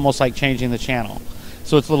defined, almost like changing the channel.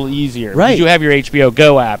 So it's a little easier. Right. You have your HBO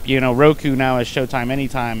Go app. You know, Roku now has Showtime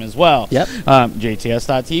Anytime as well. Yep.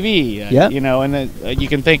 JTS.TV. Yep. You know, and then, you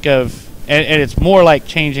can think of, and it's more like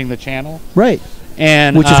changing the channel. Right.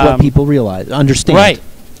 And Which is what people understand. Right.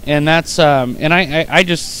 And that's and I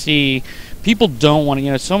just see people don't want to,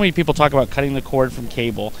 you know, so many people talk about cutting the cord from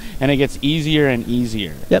cable, and it gets easier and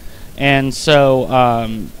easier. Yep. And so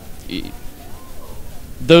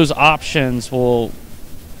those options will,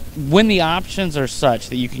 when the options are such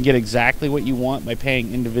that you can get exactly what you want by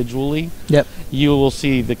paying individually, Yep. you will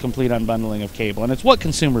see the complete unbundling of cable, and it's what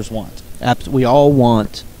consumers want. We all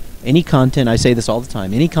want any content. I say this all the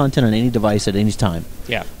time. Any content on any device at any time.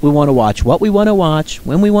 Yeah. We want to watch what we want to watch,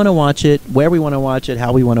 when we want to watch it, where we want to watch it,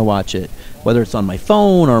 how we want to watch it. Whether it's on my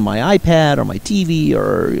phone or my iPad or my TV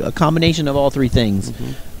or a combination of all three things,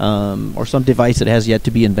 or some device that has yet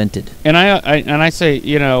to be invented. And I say,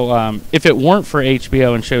 you know, if it weren't for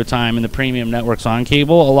HBO and Showtime and the premium networks on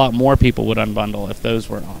cable, a lot more people would unbundle if those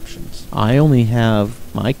were options. I only have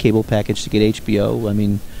my cable package to get HBO. I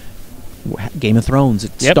mean, Game of Thrones.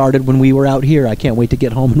 It Yep. started when we were out here. I can't wait to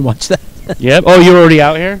get home and watch that. Yep. Oh, you were already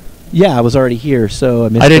out here? Yeah, I was already here, so I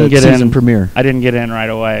missed I didn't the get season in. premiere. I didn't get in right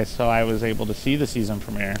away, so I was able to see the season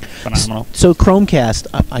premiere. Phenomenal. So Chromecast,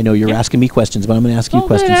 I know you're Yeah. asking me questions, but I'm going to ask you Oh,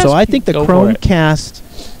 questions. man, So ask I me. think the Go for it. Chromecast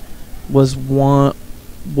was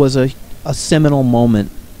a seminal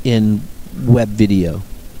moment in web video.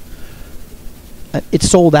 It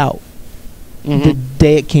sold out the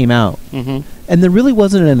day it came out. Mm-hmm. And there really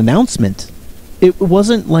wasn't an announcement. It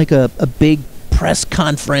wasn't like a big press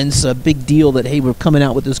conference, a big deal that, hey, we're coming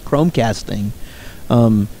out with this Chromecast thing.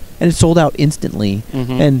 And it sold out instantly.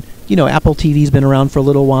 Mhm. And, you know, Apple TV's been around for a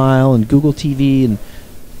little while, and Google TV, and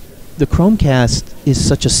the Chromecast is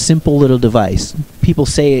such a simple little device. People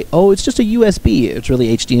say, oh, it's just a USB. It's really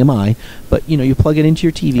HDMI. But, you know, you plug it into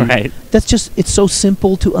your TV. Right. That's just, it's so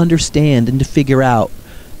simple to understand and to figure out.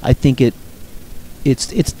 I think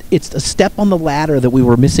it's a step on the ladder that we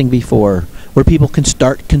were missing before, where people can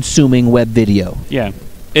start consuming web video. Yeah.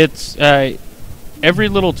 It's every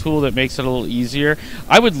little tool that makes it a little easier.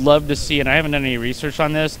 I would love to see, and I haven't done any research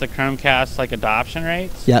on this, the Chromecast like adoption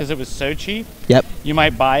rates, Yep. because it was so cheap. Yep. You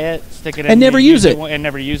might buy it, stick it in, And never use it. and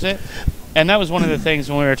never use it. And that was one of the things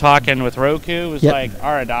when we were talking with Roku. Was Yep. like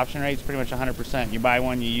our adoption rate's pretty much 100%. You buy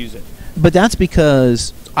one, you use it. But that's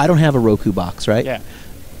because I don't have a Roku box, right? Yeah.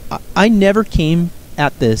 I never came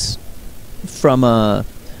at this from a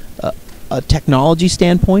technology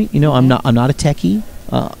standpoint. You know, I'm not a techie.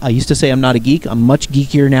 I used to say I'm not a geek. I'm much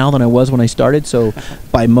geekier now than I was when I started. So,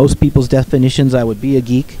 by most people's definitions, I would be a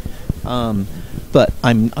geek. But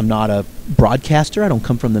I'm not a broadcaster. I don't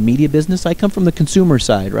come from the media business. I come from the consumer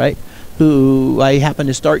side, right? Who I happened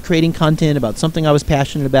to start creating content about something I was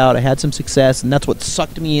passionate about. I had some success, and that's what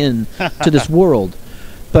sucked me in to this world.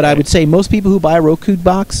 But I would say most people who buy a Roku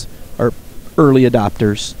box are early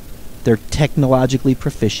adopters. They're technologically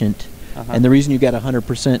proficient. Uh-huh. And the reason you get a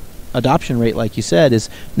 100% adoption rate, like you said, is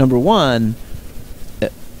number one,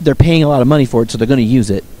 they're paying a lot of money for it, so they're going to use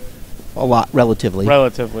it a lot relatively.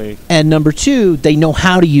 Relatively. And number two, they know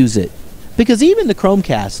how to use it. Because even the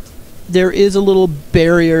Chromecast, there is a little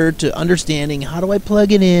barrier to understanding, how do I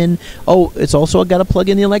plug it in? Oh, it's also I got to plug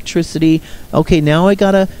in the electricity. Okay, now I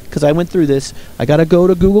got to, because I went through this, I got to go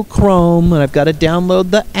to Google Chrome, and I've got to download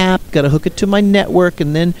the app, got to hook it to my network,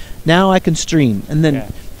 and then now I can stream. And then, Yeah.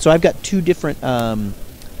 so I've got two different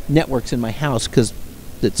networks in my house, because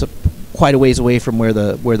it's quite a ways away from where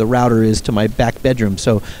the router is to my back bedroom.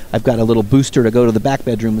 So I've got a little booster to go to the back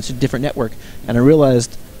bedroom. It's a different network. And I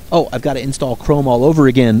realized, oh, I've got to install Chrome all over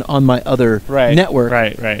again on my other network.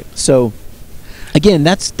 Right. So, again,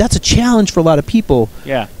 that's a challenge for a lot of people.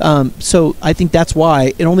 Yeah. So I think that's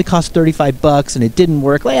why it only cost $35 and it didn't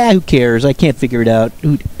work. Like, who cares? I can't figure it out.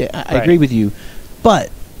 I agree with you.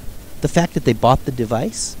 But the fact that they bought the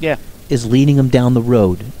device is leading them down the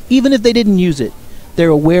road. Even if they didn't use it, their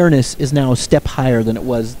awareness is now a step higher than it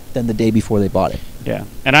was than the day before they bought it. Yeah.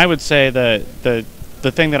 And I would say the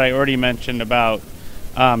thing that I already mentioned about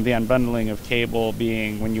the unbundling of cable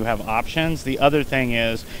being when you have options. The other thing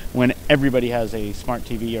is when everybody has a smart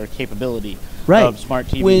TV or capability of smart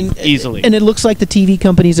TV easily. And it looks like the TV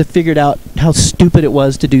companies have figured out how stupid it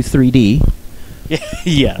was to do 3D.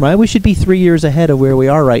 Yeah. Right? We should be 3 years ahead of where we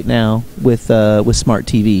are right now with smart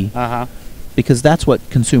TV. Uh-huh. Because that's what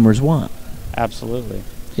consumers want. Absolutely.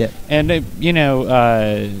 Yeah. And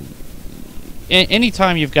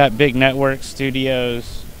anytime you've got big networks,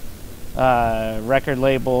 studios, record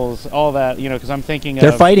labels, all that, because I'm thinking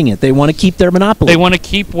they're fighting it. They want to keep their monopoly. They want to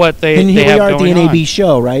keep what they and here they we have are at the going NAB on.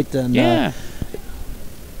 show, right? And, Yeah.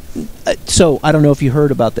 So I don't know if you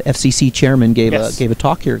heard about the FCC chairman gave a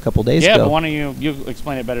talk here a couple days ago. Yeah, but why don't you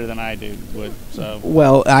explain it better than I would. So.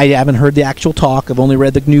 Well, I haven't heard the actual talk. I've only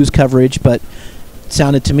read the news coverage, but it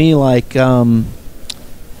sounded to me like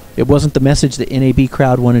it wasn't the message the NAB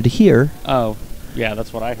crowd wanted to hear. Oh, yeah,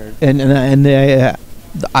 that's what I heard. And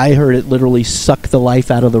I heard it literally suck the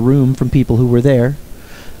life out of the room from people who were there,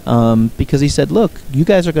 because he said, "Look, you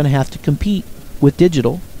guys are going to have to compete with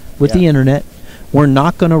digital, with the internet. We're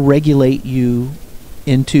not going to regulate you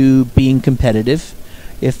into being competitive.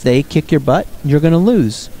 If they kick your butt, you're going to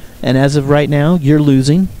lose. And as of right now, you're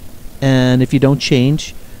losing. And if you don't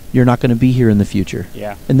change, you're not going to be here in the future.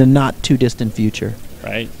 Yeah. In the not too distant future."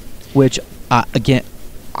 Right. Which, again,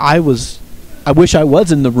 I wish I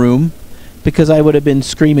was in the room, because I would have been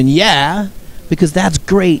screaming, yeah, because that's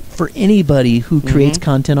great for anybody who creates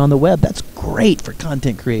content on the web. That's great for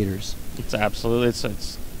content creators. It's absolutely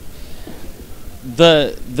it's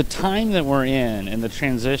the time that we're in and the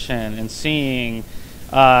transition and seeing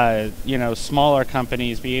smaller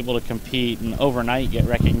companies be able to compete and overnight get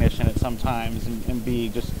recognition at some times and be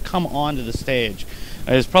just come onto the stage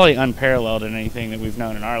is probably unparalleled in anything that we've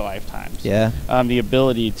known in our lifetimes. Yeah. The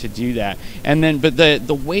ability to do that. And then, but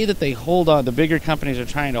the way that they hold on, the bigger companies are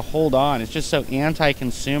trying to hold on, it's just so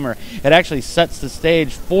anti-consumer. It actually sets the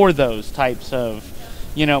stage for those types of,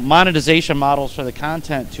 monetization models for the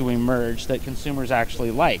content to emerge that consumers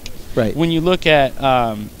actually like. Right. When you look at,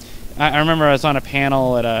 I remember I was on a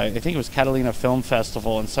panel at I think it was Catalina Film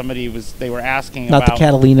Festival, and they were asking Not about... the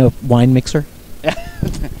Catalina wine mixer?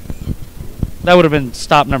 That would have been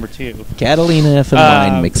stop number 2. Catalina for the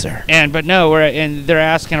wine mixer. But no, they're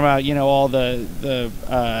asking about all the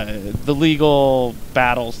legal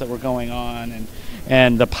battles that were going on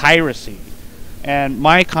and the piracy. And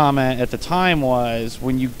my comment at the time was,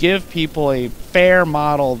 when you give people a fair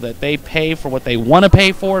model that they pay for what they want to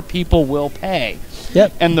pay for, people will pay.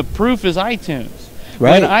 Yep. And the proof is iTunes.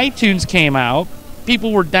 Right. When iTunes came out,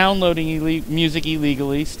 people were downloading music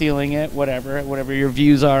illegally, stealing it, whatever your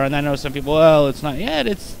views are. And I know some people, well, it's not yet,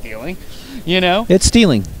 it's stealing, It's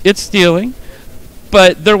stealing. It's stealing.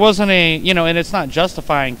 But there wasn't and it's not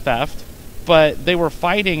justifying theft, but they were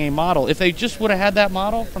fighting a model. If they just would have had that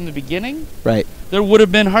model from the beginning, right, there would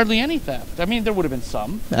have been hardly any theft. I mean, there would have been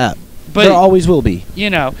some. But there always will be.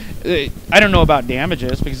 I don't know about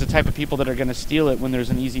damages, because the type of people that are going to steal it when there's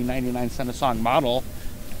an easy 99-cent a song model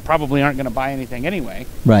probably aren't going to buy anything anyway.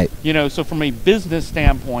 Right. So from a business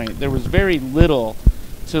standpoint, there was very little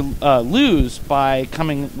to lose by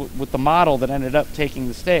coming with the model that ended up taking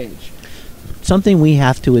the stage. Something we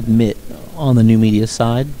have to admit on the new media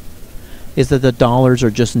side is that the dollars are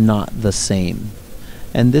just not the same.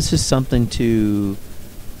 And this is something to,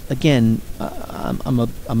 again, I'm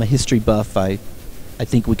a history buff. I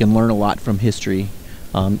think we can learn a lot from history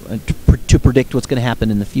to predict what's going to happen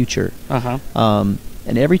in the future.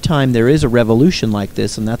 And every time there is a revolution like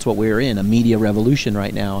this, and that's what we're in, a media revolution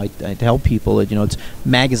right now, I tell people that, it's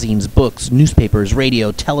magazines, books, newspapers,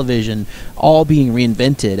 radio, television, all being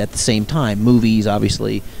reinvented at the same time. Movies,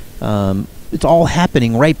 obviously. It's all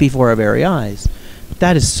happening right before our very eyes.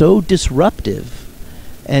 That is so disruptive.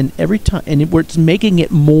 And every time, and it's making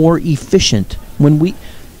it more efficient. When we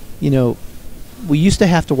used to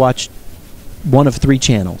have to watch one of 3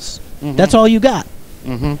 channels. That's all you got.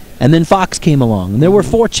 And then Fox came along, and there were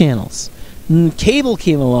 4 channels. And cable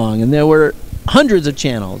came along, and there were hundreds of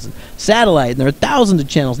channels. Satellite, and there are thousands of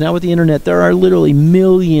channels. Now with the internet, there are literally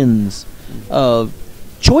millions of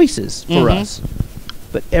choices for us.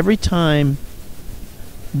 But every time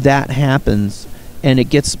that happens, and it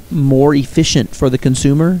gets more efficient for the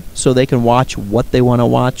consumer, so they can watch what they want to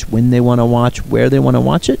watch, when they want to watch, where they want to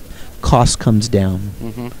watch it, cost comes down.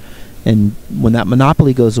 And when that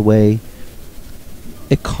monopoly goes away,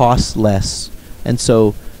 it costs less. And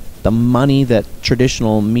so the money that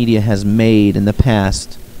traditional media has made in the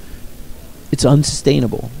past, it's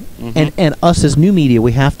unsustainable. And us as new media,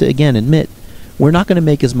 we have to, again, admit, we're not going to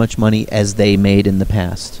make as much money as they made in the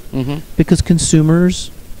past. Because consumers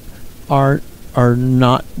are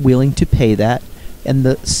not willing to pay that, and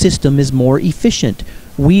the system is more efficient.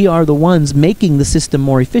 We are the ones making the system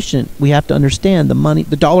more efficient. We have to understand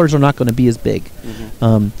the dollars are not going to be as big.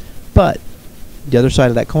 But the other side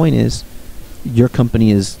of that coin is, your company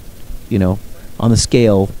is, on the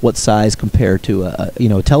scale, what size compared to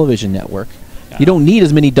a television network. You don't need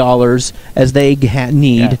as many dollars as they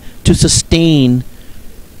need to sustain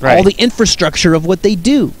Right. all the infrastructure of what they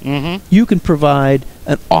do. Mm-hmm. You can provide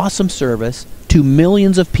an awesome service to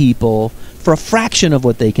millions of people for a fraction of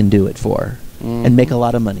what they can do it for, and make a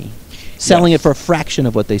lot of money selling it for a fraction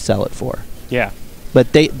of what they sell it for. Yeah.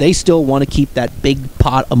 But they still want to keep that big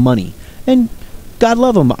pot of money. And God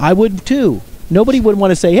love them. I would too. Nobody would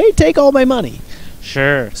want to say, hey, take all my money.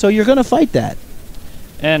 Sure. So you're going to fight that.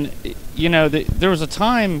 And, you know, there was a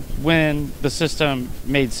time when the system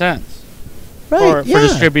made sense Right. for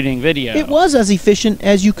distributing video. It was as efficient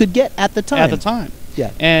as you could get at the time. At the time.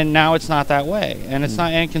 Yeah. And now it's not that way. And it's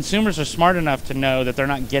not. And consumers are smart enough to know that they're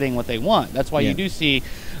not getting what they want. That's why you do see,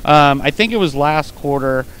 I think it was last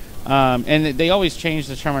quarter, and they always change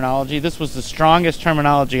the terminology. This was the strongest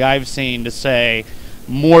terminology I've seen to say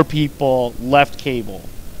more people left cable.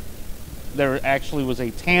 There actually was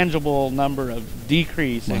a tangible number of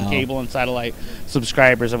decrease in cable and satellite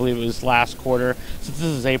subscribers. I believe it was last quarter. Since this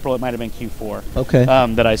is April, it might have been Q4. Okay.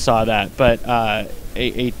 That I saw that, but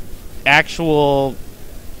a actual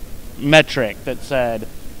metric that said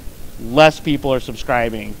less people are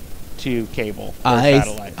subscribing to cable or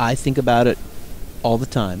satellite. I think about it all the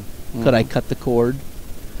time. Could I cut the cord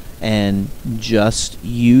and just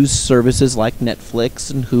use services like Netflix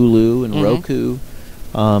and Hulu and Roku?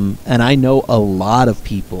 And I know a lot of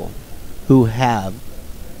people who have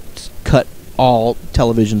cut all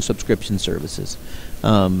television subscription services.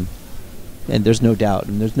 And there's no doubt,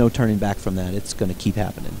 and there's no turning back from that. It's going to keep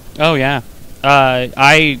happening. Oh, yeah.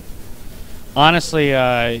 I honestly,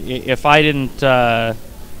 if I didn't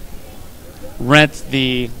rent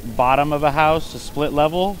the bottom of a house, a split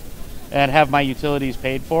level, and have my utilities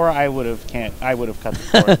paid for, I would have cut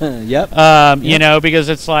the cord. Yep. You know, because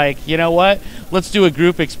it's like, you know what? Let's do a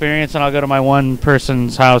group experience, and I'll go to my one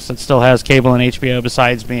person's house that still has cable and HBO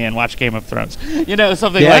besides me and watch Game of Thrones. You know,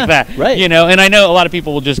 something like that. Right. You know, and I know a lot of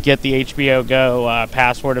people will just get the HBO Go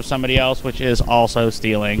password of somebody else, which is also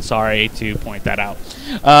stealing. Sorry to point that out.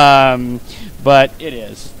 But it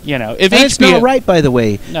is. You know, if and it's not right, by the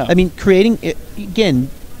way. No. I mean, creating it, again,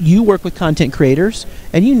 you work with content creators,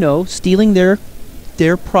 and you know stealing their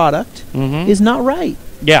product is not right.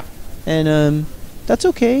 Yeah. And that's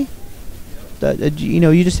okay. You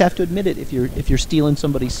know, you just have to admit it if you're stealing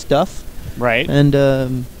somebody's stuff. Right.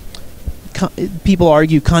 And people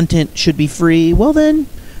argue content should be free. Well, then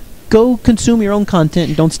go consume your own content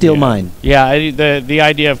and don't steal mine. Yeah, the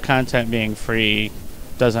idea of content being free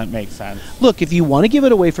doesn't make sense. Look, if you want to give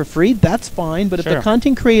it away for free, that's fine. But if the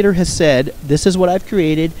content creator has said, this is what I've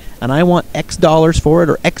created, and I want X dollars for it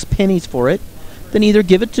or X pennies for it, then either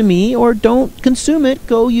give it to me or don't consume it.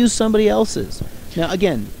 Go use somebody else's. Now,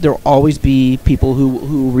 again, there will always be people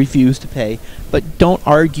who refuse to pay, but don't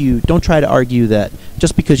try to argue that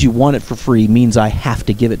just because you want it for free means I have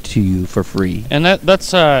to give it to you for free. And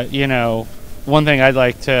that's you know, one thing I'd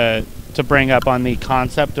like to bring up on the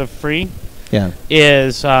concept of free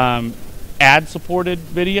is ad-supported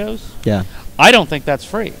videos. Yeah. I don't think that's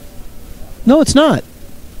free. No, it's not.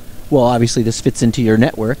 Well, obviously this fits into your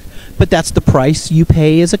network, but that's the price you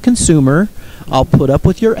pay as a consumer. I'll put up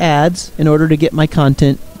with your ads in order to get my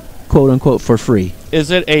content, quote unquote, for free.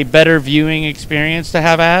 Is it a better viewing experience to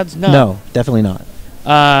have ads? No, definitely not.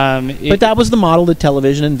 But that was the model that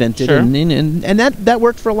television invented, and that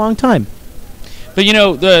worked for a long time. But you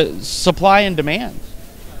know, the supply and demand.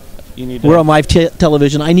 You need. We're on live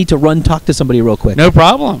television. I need to talk to somebody real quick. No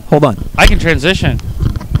problem. Hold on. I can transition.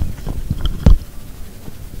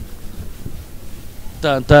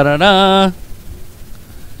 Dun, dun, dun, dun.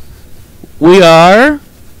 We are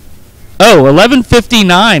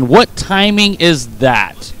 11:59. What timing is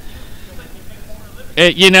that?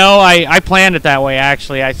 You know, I planned it that way,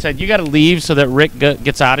 actually. I said, you got to leave so that Rick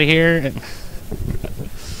gets out of here.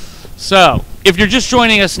 So, if you're just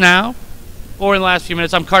joining us now, or in the last few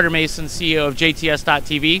minutes, I'm Carter Mason, CEO of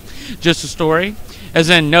JTS.TV, Just a Story, as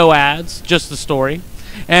in no ads, just the story.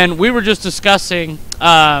 And we were just discussing...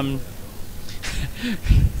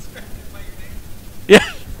 yeah,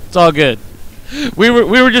 it's all good. We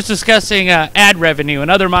were just discussing ad revenue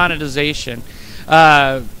and other monetization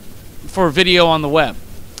for video on the web.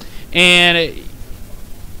 And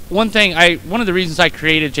one of the reasons I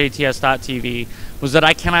created JTS.TV was that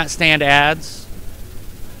I cannot stand ads.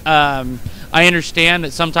 I understand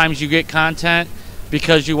that sometimes you get content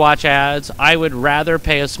because you watch ads. I would rather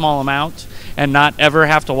pay a small amount and not ever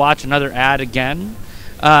have to watch another ad again.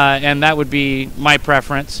 And that would be my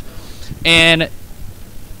preference. And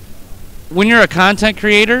when you're a content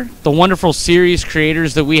creator, the wonderful series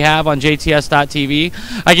creators that we have on JTS.TV,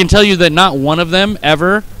 I can tell you that not one of them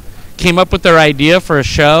ever came up with their idea for a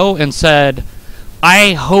show and said,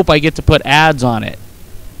 I hope I get to put ads on it.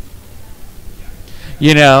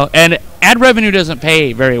 and ad revenue doesn't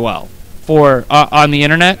pay very well for on the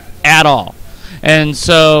internet at all. And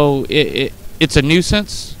so it's a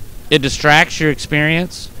nuisance. It distracts your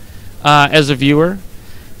experience as a viewer.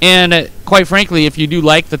 And quite frankly, if you do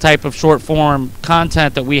like the type of short form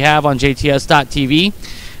content that we have on JTS.tv,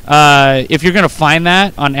 if you're going to find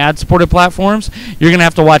that on ad supported platforms, you're going to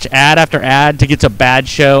have to watch ad after ad to get to bad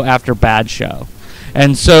show after bad show.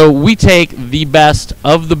 And so we take the best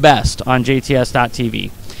of the best on JTS.tv.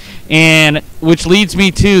 And which leads me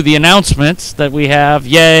to the announcements that we have.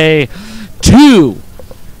 Yay! Two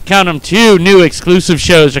new exclusive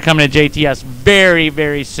shows are coming to JTS very,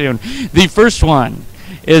 very soon. The first one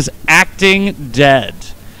is Acting Dead.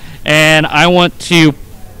 And I want to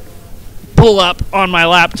pull up on my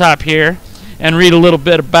laptop here and read a little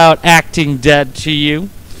bit about Acting Dead to you.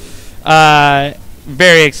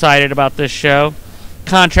 Very excited about this show.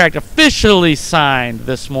 Contract officially signed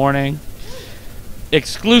this morning.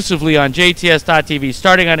 Exclusively on JTS.tv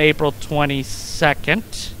starting on April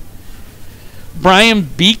 22nd. Brian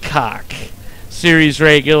Beacock, series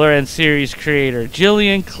regular and series creator.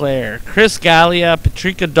 Jillian Clare, Chris Gallia,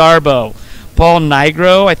 Patrika Darbo, Paul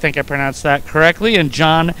Nigro, I think I pronounced that correctly, and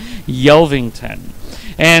John Yelvington.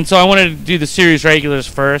 And so I wanted to do the series regulars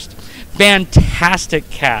first. Fantastic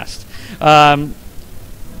cast.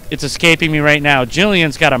 It's escaping me right now.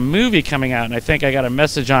 Jillian's got a movie coming out, and I think I got a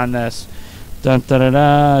message on this. Dun, dun, dun,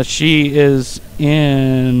 dun. She is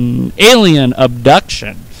in Alien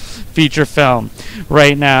Abduction feature film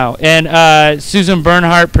right now. And Susan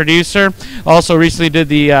Bernhardt, producer, also recently did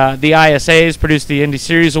the ISAs, produced the Indie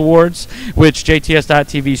Series Awards, which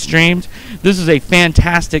JTS.tv streamed. This is a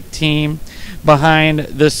fantastic team behind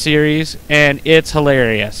this series, and it's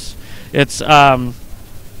hilarious. It's I'm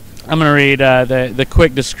going to read the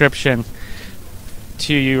quick description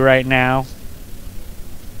to you right now.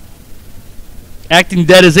 Acting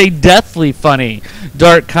Dead is a deathly funny,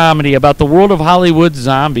 dark comedy about the world of Hollywood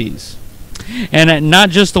zombies. And not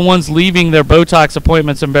just the ones leaving their Botox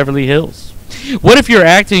appointments in Beverly Hills. What if your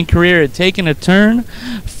acting career had taken a turn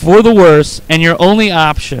for the worse and your only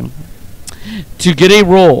option to get a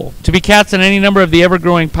role, to be cast in any number of the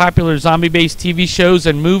ever-growing popular zombie-based TV shows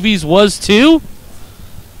and movies was to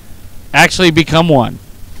actually become one?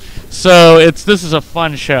 So this is a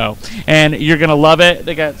fun show, and you're going to love it.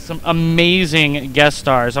 They got some amazing guest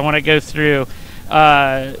stars. I want to go through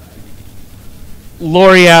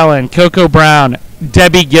Lori Allen, Coco Brown,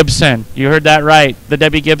 Debbie Gibson. You heard that right. The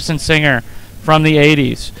Debbie Gibson singer from the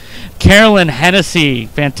 80s. Carolyn Hennessy,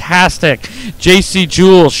 fantastic. J.C.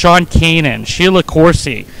 Jewell, Sean Kanan, Sheila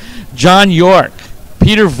Corsi, John York,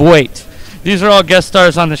 Peter Voigt. These are all guest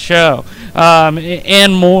stars on the show,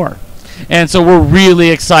 and more. And so we're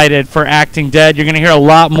really excited for Acting Dead. You're going to hear a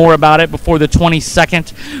lot more about it before the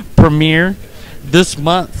 22nd premiere this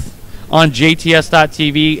month on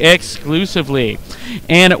JTS.tv exclusively.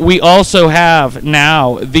 And we also have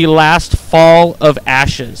now The Last Fall of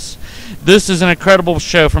Ashes. This is an incredible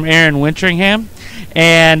show from Aaron Winteringham,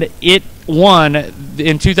 and it won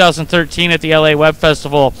in 2013 at the LA Web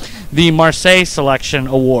Festival the Marseille Selection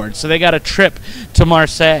Award. So they got a trip to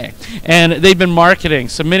Marseille, and they've been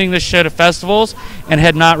submitting this show to festivals, and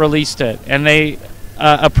had not released it. And they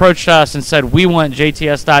approached us and said, we want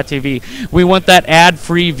JTS.tv. We want that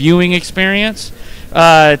ad-free viewing experience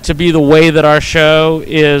to be the way that our show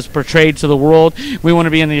is portrayed to the world. We want to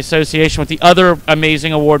be in the association with the other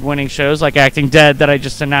amazing award-winning shows like Acting Dead that I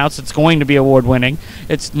just announced. It's going to be award-winning.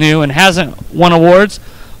 It's new and hasn't won awards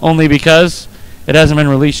only because it hasn't been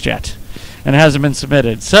released yet and it hasn't been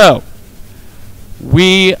submitted. So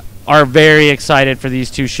we are very excited for these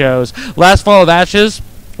two shows. Last Fall of Ashes,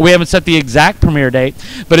 we haven't set the exact premiere date,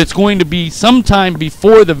 but it's going to be sometime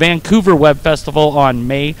before the Vancouver Web Festival on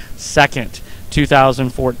May 2nd,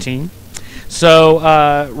 2014.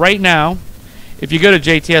 So right now, if you go to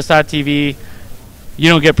JTS.tv, you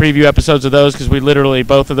don't get preview episodes of those because we literally,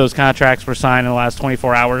 both of those contracts were signed in the last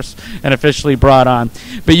 24 hours and officially brought on.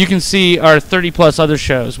 But you can see our 30-plus other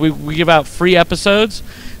shows. We give out free episodes,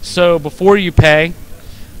 so before you pay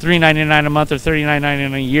 $3.99 a month or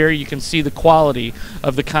 $39.99 a year, you can see the quality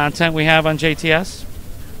of the content we have on JTS.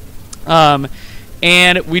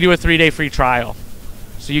 And we do a 3-day free trial.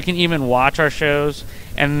 So you can even watch our shows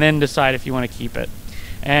and then decide if you want to keep it.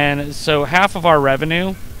 And so half of our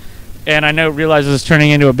revenue, and I realize this is turning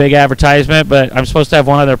into a big advertisement, but I'm supposed to have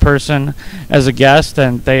one other person as a guest,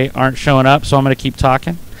 and they aren't showing up, so I'm going to keep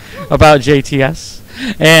talking about JTS.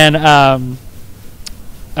 And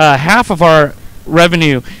half of our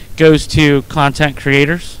revenue goes to content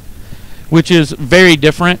creators, which is very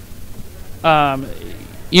different.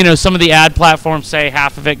 some of the ad platforms say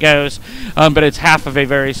half of it goes, but it's half of a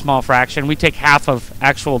very small fraction. We take half of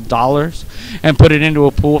actual dollars and put it into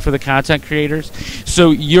a pool for the content creators.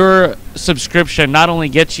 So your subscription not only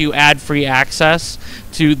gets you ad-free access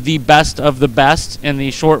to the best of the best in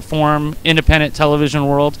the short-form independent television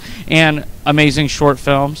world and amazing short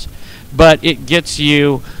films, but it gets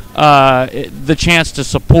you the chance to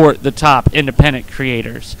support the top independent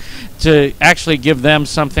creators, to actually give them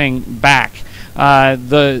something back.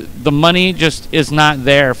 The money just is not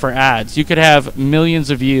there for ads. You could have millions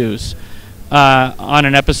of views on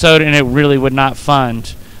an episode, and it really would not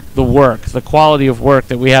fund the work, the quality of work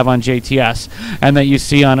that we have on JTS and that you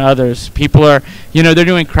see on others. People are, they're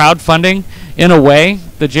doing crowdfunding. In a way,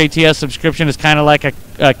 the JTS subscription is kind of like a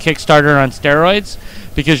Kickstarter on steroids,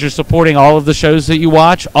 because you're supporting all of the shows that you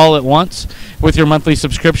watch all at once with your monthly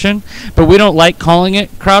subscription. But we don't like calling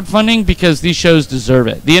it crowdfunding because these shows deserve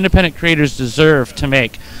it. The independent creators deserve to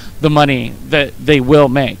make the money that they will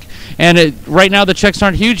make. And right now the checks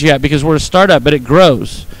aren't huge yet because we're a startup, but it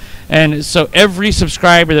grows. And so every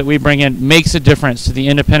subscriber that we bring in makes a difference to the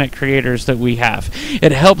independent creators that we have.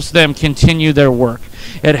 It helps them continue their work.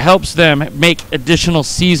 It helps them make additional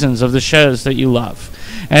seasons of the shows that you love.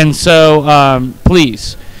 And so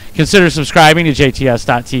please consider subscribing to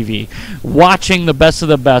JTS.TV, watching the best of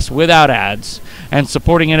the best without ads, and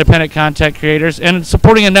supporting independent content creators, and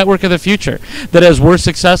supporting a network of the future. That as we're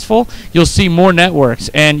successful, you'll see more networks,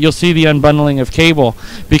 and you'll see the unbundling of cable,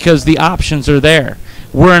 because the options are there.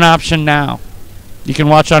 We're an option now. You can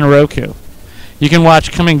watch on Roku. You can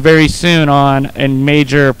watch coming very soon on a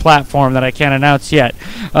major platform that I can't announce yet,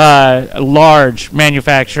 a large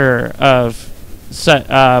manufacturer of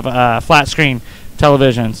flat screen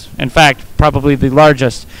televisions. In fact, probably the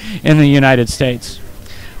largest in the United States.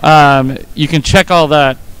 You can check all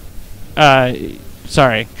that.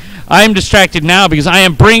 Sorry. I'm distracted now because I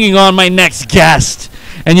am bringing on my next guest.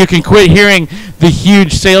 And you can quit hearing the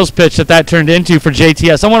huge sales pitch that turned into for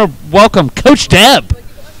JTS. I want to welcome Coach Deb.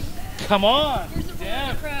 Come on. There's a roar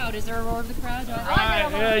of the crowd. Is there a roar of the crowd? All right.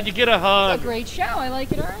 Yeah, you get a hug. It's a great show. I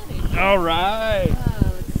like it already. All right.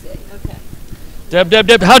 Let's see. Okay.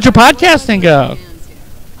 Deb, how'd your podcasting go?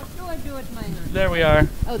 There we are.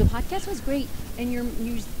 Oh, the podcast was great. And your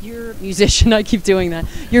musician, I keep doing that.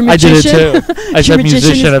 Your magician. I did it too. I said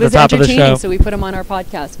musician at the top of the show. So we put him on our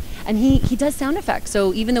podcast. And he does sound effects.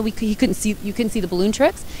 So even though you couldn't see the balloon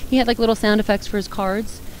tricks, he had like little sound effects for his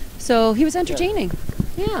cards. So he was entertaining.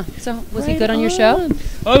 Yeah. So was he good on your show?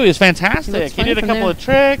 Oh, he was fantastic. He did a couple of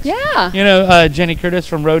tricks. Yeah. Jenny Curtis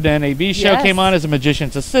from Road to NAB show came on as a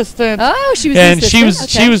magician's assistant. Oh, she was. And she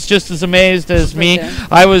was just as amazed as me.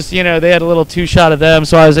 I was. They had a little 2-shot of them,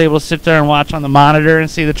 so I was able to sit there and watch on the monitor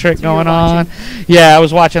and see the trick going on. Yeah, I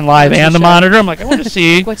was watching live and the monitor. I'm like, I want to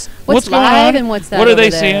see what's going live on and what's that. What are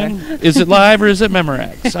they seeing? Is it live or is it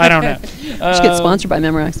Memorex? I don't know. We should get sponsored by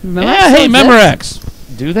Memorex. Yeah, hey, Memorex.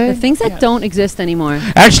 Do they? The things that don't exist anymore.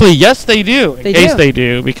 Actually, yes, they do. In case they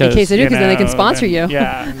do, because then they can sponsor you.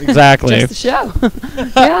 Yeah, exactly. Just the show.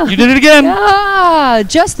 Yeah. You did it again. Yeah,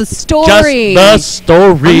 just the story. Just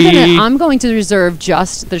the story. I'm going to reserve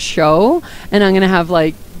just the show, and I'm going to have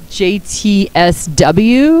like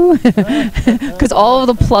JTSW, because all of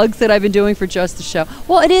the plugs that I've been doing for just the show.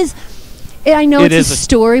 Well, it is. I know it's a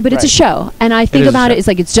story, but it's a show. And I think about it, it's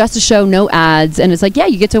like it's just a show, no ads. And it's like, yeah,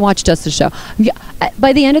 you get to watch just a show.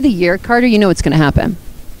 By the end of the year, Carter, you know what's going to happen.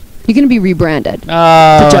 You're going to be rebranded. Oh,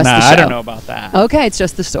 no, I don't know about that. Okay, it's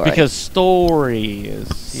just the story. Because story is,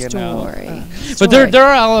 Story. But there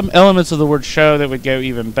are elements of the word show that would go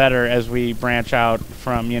even better as we branch out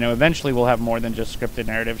from, eventually we'll have more than just scripted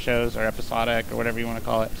narrative shows or episodic or whatever you want to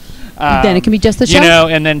call it. Then it can be just the show?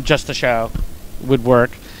 And then just the show would work.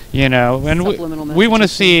 And we want to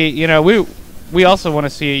see, we also want to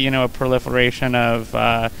see, a proliferation of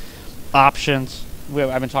options.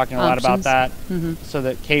 I've been talking a lot about that, so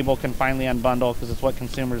that cable can finally unbundle, because it's what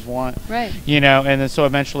consumers want. Right. And then so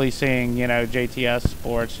eventually seeing, JTS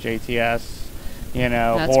Sports, JTS,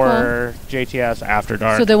 horror, cool. JTS After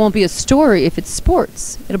Dark. So there won't be a story if it's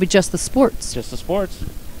sports. It'll be just the sports. Just the sports.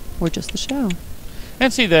 Or just the show.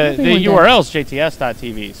 And see, the URL's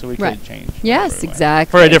JTS.TV, so we could change. Yes,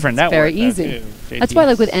 exactly. For a different network. Very easy. That's why,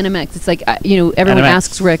 like with NMX, it's like, everyone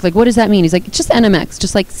asks Rick, like, what does that mean? He's like, it's just NMX,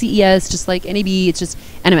 just like CES, just like NAB, it's just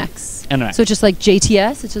NMX. So it's just like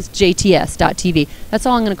JTS, it's just JTS.TV. That's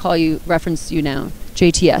all I'm going to reference you now.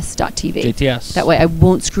 JTS.TV. JTS. That way I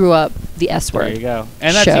won't screw up the S word. There you go.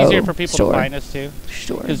 And that's easier for people to find us, too.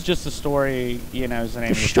 Sure. Because just the story, is the name of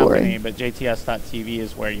the company, but JTS.TV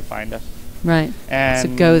is where you find us. Right. And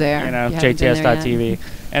so go there. You know, JTS.tv.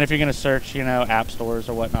 And if you're going to search, you know, app stores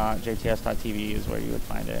or whatnot, JTS.tv is where you would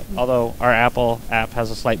find it. Although our Apple app has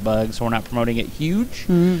a slight bug, so we're not promoting it huge.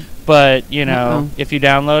 But, you know, if you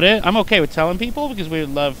download it, I'm okay with telling people because we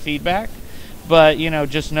would love feedback. But, you know,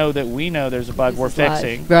 just know that we know there's a bug we're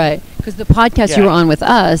fixing. Right. Because the podcast you were on with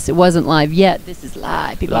us, it wasn't live yet. This is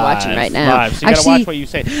live. People are watching right now. Live. So you got to watch what you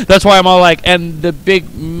say. That's why I'm all like, and the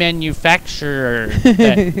big manufacturer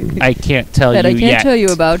that I can't tell you yet. That I can't tell you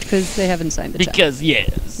about because they haven't signed the check. Because,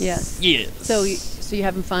 yes. So you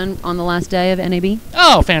having fun on the last day of NAB?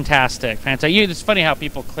 Oh, fantastic. It's funny how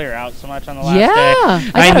people clear out so much on the last day.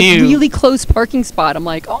 Yeah. I got a really close parking spot. I'm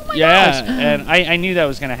like, oh my gosh. Yeah, and I knew that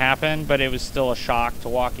was going to happen, but it was still a shock to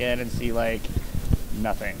walk in and see, like,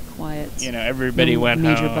 nothing. Quiet. You know, everybody went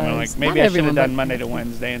home. I'm like, maybe I should have done Monday to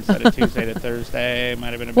Wednesday instead of Tuesday to Thursday.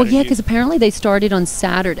 Might have been a better yeah, because apparently they started on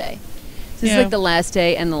Saturday. This is like the last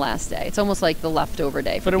day and the last day. It's almost like the leftover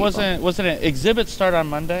day. But it wasn't it exhibits start on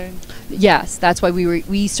Monday? Yes, that's why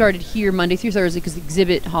we started here Monday through Thursday because the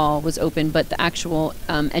exhibit hall was open, but the actual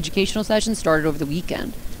educational session started over the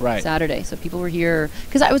weekend. Right. Saturday. So people were here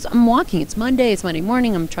because I'm walking. It's Monday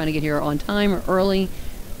morning. I'm trying to get here on time or early.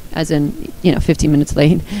 As in, 15 minutes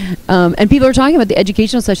late. And people are talking about the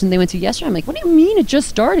educational session they went to yesterday. I'm like, what do you mean it just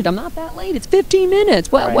started? I'm not that late. It's 15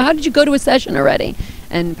 minutes. Well, how did you go to a session already?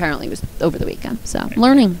 And apparently it was over the weekend. So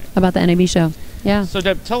learning about the NAB show. Yeah. So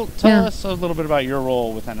Deb, tell us a little bit about your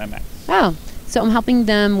role with NMX. Oh, so I'm helping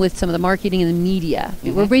them with some of the marketing and the media.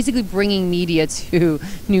 We're basically bringing media to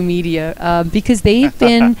New Media because they've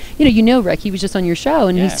been, Rick, he was just on your show,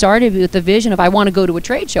 and he started with the vision of, I want to go to a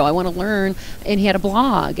trade show. I want to learn. And he had a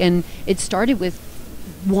blog. And it started with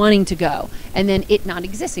wanting to go and then it not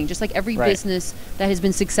existing. Just like every business that has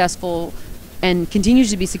been successful and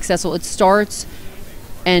continues to be successful, it starts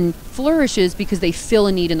and flourishes because they fill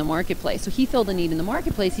a need in the marketplace. So he filled a need in the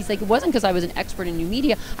marketplace. He's like, it wasn't because I was an expert in new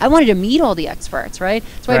media. I wanted to meet all the experts, right?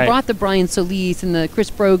 So I brought the Brian Solis and the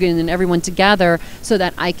Chris Brogan and everyone together so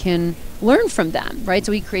that I can learn from them, right?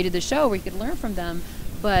 So he created the show where he could learn from them.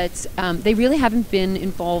 But they really haven't been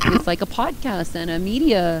involved with like a podcast and a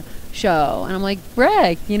media show. And I'm like,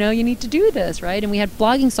 Greg, you need to do this, right? And we had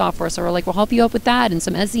blogging software, so we're like, we'll help you out with that and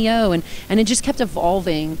some SEO. And it just kept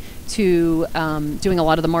evolving to doing a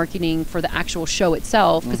lot of the marketing for the actual show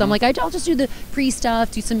itself. Because I'm like, I'll just do the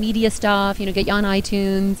pre-stuff, do some media stuff, get you on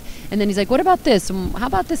iTunes. And then he's like, what about this? How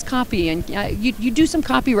about this copy? And you do some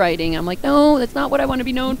copywriting. I'm like, no, that's not what I want to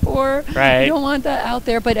be known for. Right. I don't want that out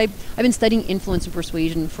there. But I've been studying influence and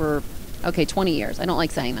persuasion for 20 years. I don't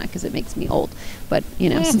like saying that because it makes me old. But,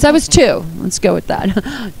 since I was 2, let's go with that.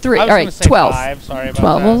 3, all right, 12. 5, sorry about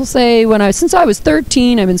 12. that. We'll say since I was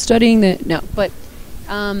 13, I've been studying but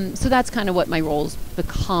so that's kind of what my role's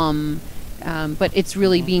become. But it's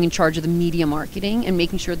really being in charge of the media marketing and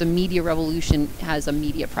making sure the media revolution has a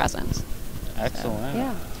media presence. Excellent. So,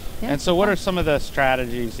 yeah. And so what are some of the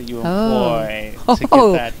strategies that you employ to get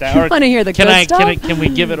that down? You want to hear the good stuff? Can we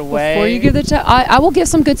give it away? Before you give the I will give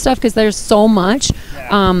some good stuff because there's so much.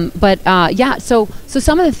 Yeah. So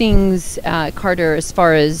some of the things, Carter, as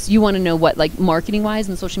far as you want to know what, like marketing-wise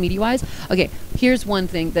and social media-wise, okay, here's one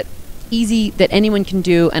thing that easy that anyone can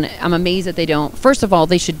do, and I'm amazed that they don't. First of all,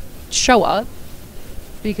 they should show up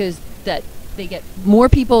because that they get more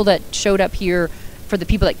people that showed up here for the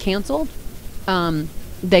people that canceled.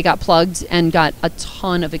 They got plugged and got a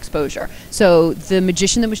ton of exposure. So the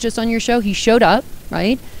magician that was just on your show, he showed up,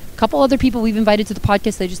 right? A couple other people we've invited to the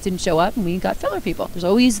podcast, they just didn't show up, and we got filler people. There's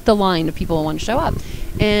always the line of people who want to show up.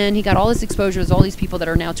 And he got all this exposure. There's all these people that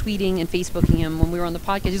are now tweeting and Facebooking him when we were on the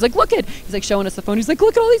podcast. He's like, he's like showing us the phone. He's like,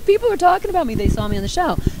 look at all these people who are talking about me. They saw me on the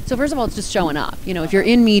show. So first of all, it's just showing up. If you're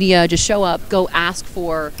in media, just show up, go ask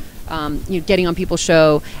for, getting on people's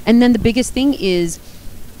show. And then the biggest thing is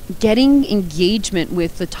getting engagement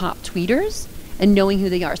with the top tweeters and knowing who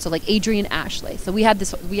they are. So like Adrian Ashley. So we had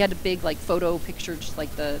a big like photo picture, just like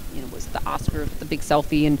was the Oscar, the big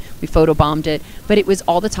selfie, and we photo bombed it. But it was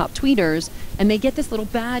all the top tweeters, and they get this little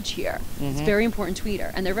badge here. It's a very important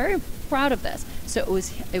tweeter, and they're very proud of this. So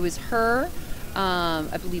it was her.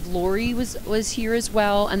 I believe Lori was here as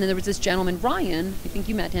well, and then there was this gentleman, Ryan. I think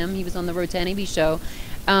you met him. He was on the Road to NAB show.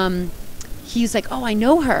 He's like, oh, I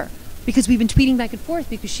know her because we've been tweeting back and forth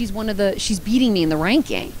because she's beating me in the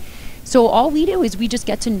ranking. So all we do is we just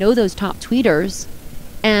get to know those top tweeters,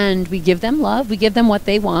 and we give them love. We give them what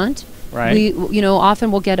they want. Right. We, often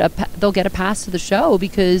they'll get a pass to the show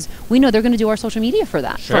because we know they're going to do our social media for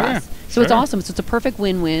us. So it's awesome. So it's a perfect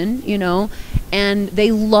win-win, and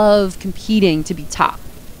they love competing to be top.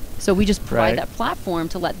 So we just provide that platform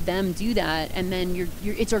to let them do that, and then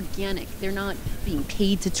it's organic. They're not being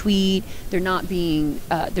paid to tweet. They're not being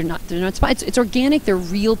they're not it's organic. They're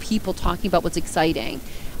real people talking about what's exciting.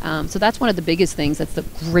 So that's one of the biggest things. That's the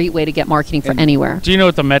great way to get marketing for anywhere. Do you know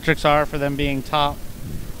what the metrics are for them being top?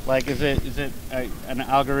 Like, is it an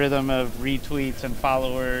algorithm of retweets and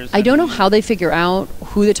followers? I don't know how they figure out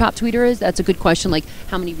who the top tweeter is. That's a good question. Like,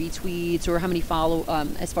 how many retweets or how many follow?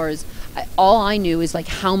 As far as all I knew is like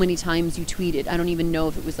how many times you tweeted. I don't even know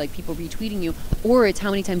if it was like people retweeting you or it's how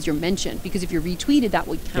many times you're mentioned. Because if you're retweeted, that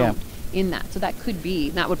would count. Yeah. In that, so that could be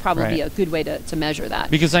that would probably be a good way to measure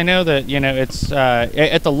that. Because I know that it's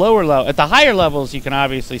at the lower level, at the higher levels, you can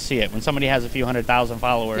obviously see it when somebody has a few 100,000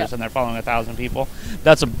 followers and they're following 1,000 people.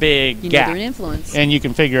 That's a big gap. They're an influence, and you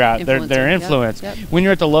can figure out their influence. Yep. When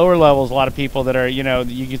you're at the lower levels, a lot of people that are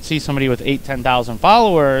you could see somebody with 8,000-10,000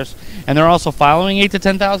 followers, and they're also following 8,000 to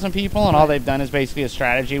 10,000 people, and all they've done is basically a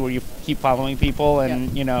strategy where you keep following people,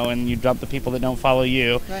 and and you dump the people that don't follow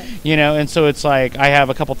you, and so it's like I have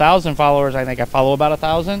a couple thousand followers. I think I follow about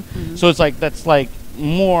 1,000. Mm-hmm. So it's like that's like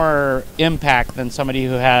more impact than somebody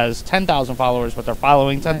who has 10,000 followers, but they're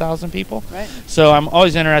following 10,000 people. Right. So I'm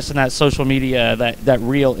always interested in that social media, that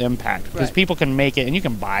real impact, because people can make it, and you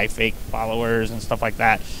can buy fake followers and stuff like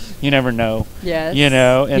that. You never know. Yes.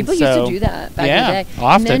 And people used to do that back in the day.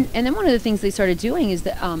 Often. And then one of the things they started doing is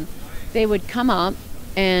that they would come up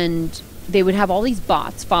and they would have all these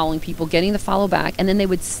bots following people, getting the follow back, and then they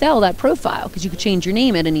would sell that profile because you could change your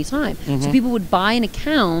name at any time. Mm-hmm. So people would buy an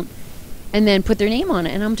account and then put their name on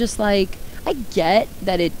it. And I'm just like, I get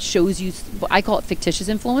that it shows you, I call it fictitious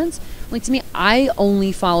influence. Like, to me, I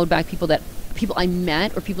only followed back people I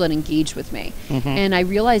met or people that engaged with me. Mm-hmm. And I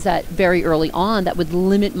realized that very early on that would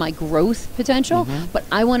limit my growth potential, but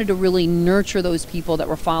I wanted to really nurture those people that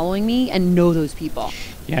were following me and know those people.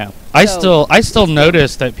 Yeah. I still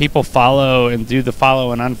notice that people follow and do the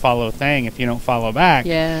follow and unfollow thing if you don't follow back.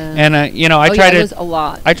 Yeah. And I try to a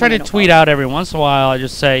lot. I try to tweet out every once in a while. I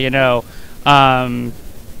just say,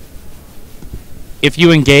 if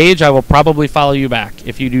you engage, I will probably follow you back.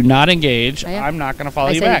 If you do not engage, I'm not going to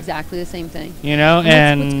follow you back. I say exactly the same thing.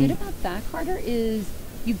 And what's good about that, Carter, is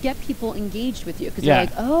you get people engaged with you because they're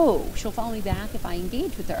like, oh, she'll follow me back if I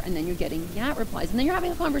engage with her, and then you're getting replies, and then you're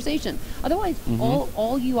having a conversation. Otherwise,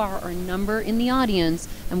 all you are a number in the audience,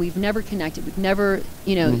 and we've never connected. We've never,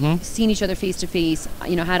 seen each other face to face.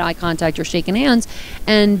 Had eye contact or shaken hands,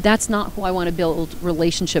 and that's not who I want to build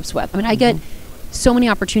relationships with. I mean, I get so many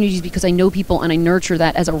opportunities because I know people and I nurture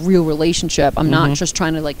that as a real relationship. I'm not just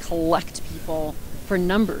trying to collect people for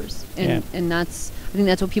numbers, and I think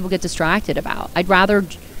that's what people get distracted about. I'd rather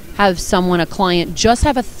have a client just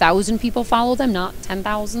have 1,000 people follow them, not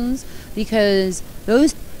 10,000s, because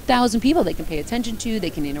those 1,000 people they can pay attention to, they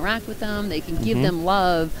can interact with them, they can give them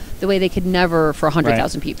love the way they could never for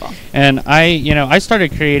 100,000 people. And I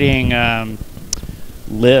started creating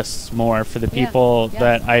lists more for the people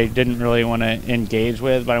that I didn't really want to engage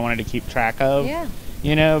with, but I wanted to keep track of. Yeah.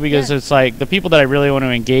 Because it's like the people that I really want to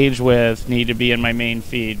engage with need to be in my main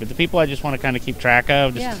feed, but the people I just want to kind of keep track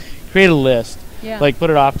of, just create a list, put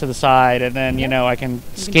it off to the side, and then I can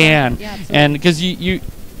scan, and because you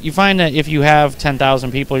find that if you have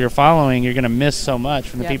 10,000 people you're following, you're going to miss so much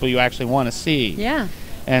from the people you actually want to see. Yeah.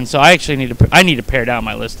 And so I actually need to pare down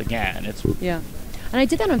my list again. And I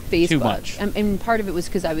did that on Facebook. Too much. And part of it was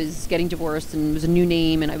because I was getting divorced and it was a new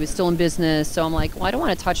name and I was still in business. So I'm like, well, I don't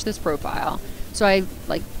want to touch this profile. So I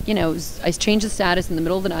I changed the status in the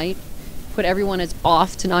middle of the night, put everyone as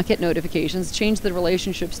off to not get notifications, changed the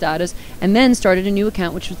relationship status, and then started a new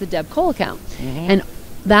account, which was the Deb Cole account. And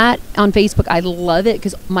that on Facebook, I love it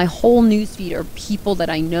because my whole newsfeed are people that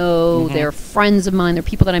I know, they're friends of mine, they're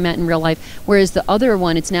people that I met in real life. Whereas the other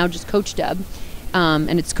one, it's now just Coach Deb.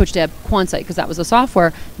 And it's Coach Deb Quansight because that was the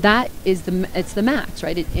software. That is it's the max,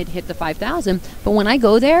 right? It hit the 5,000. But when I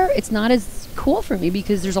go there, it's not as cool for me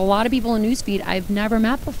because there's a lot of people in newsfeed I've never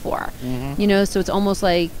met before. So it's almost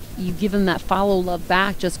like you give them that follow love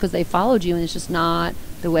back just because they followed you, and it's just not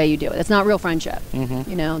the way you do it. That's not real friendship.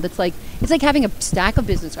 That's like it's like having a stack of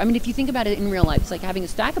business. I mean, if you think about it in real life, it's like having a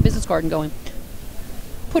stack of business cards and going,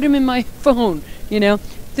 put them in my phone.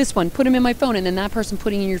 This one, put them in my phone, and then that person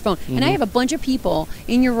putting in your phone. And I have a bunch of people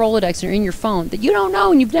in your Rolodex or in your phone that you don't know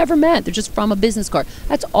and you've never met. They're just from a business card.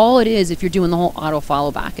 That's all it is if you're doing the whole auto follow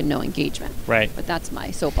back and no engagement. Right. But that's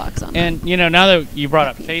my soapbox on that. And, now that you brought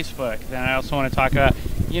up Facebook, then I also want to talk about,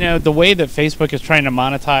 the way that Facebook is trying to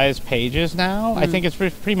monetize pages now. I think it's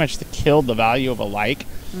pretty much killed the value of a like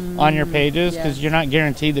on your pages because you're not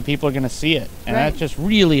guaranteed that people are going to see it. And that's just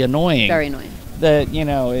really annoying. Very annoying. That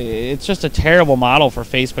it's just a terrible model for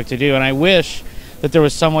Facebook to do, and I wish that there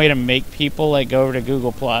was some way to make people like go over to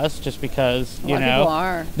Google Plus, just because a lot of people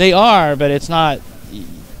are. They are, but it's not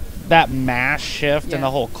that mass shift Yeah. in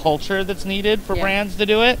the whole culture that's needed for Yeah. brands to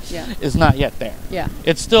do it. Yeah. Is not yet there. Yeah.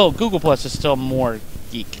 It's still, Google Plus is still more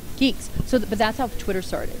geeks. So, but that's how Twitter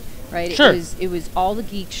started, right? Sure. It was all the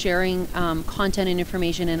geeks sharing content and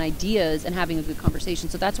information and ideas and having a good conversation.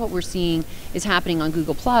 So that's what we're seeing is happening on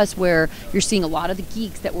Google Plus, where you're seeing a lot of the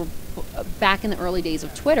geeks that were back in the early days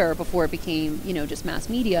of Twitter before it became, just mass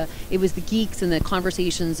media. It was the geeks and the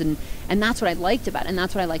conversations, and that's what I liked about it. And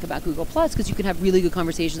that's what I like about Google Plus, because you can have really good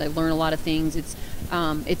conversations. I learn a lot of things. It's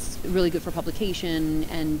really good for publication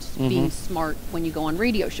and being smart when you go on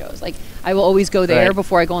radio shows. Like, I will always go there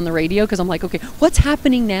before I go on the radio, because I'm like, okay, what's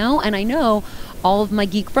happening now? And I know all of my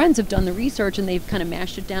geek friends have done the research, and they've kind of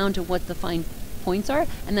mashed it down to what the fine points are,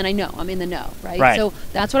 and then I know I'm in the know, right? So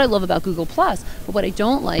that's what I love about Google Plus. But what I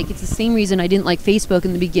don't like, it's the same reason I didn't like Facebook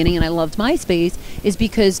in the beginning and I loved MySpace, is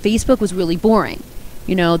because Facebook was really boring.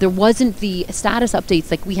 There wasn't the status updates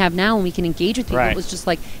like we have now, and we can engage with people. It was just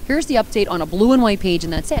like, here's the update on a blue and white page,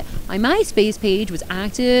 and that's it. My MySpace page was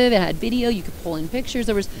active, it had video, you could pull in pictures,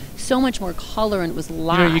 there was so much more color, and it was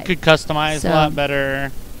live. You could customize a lot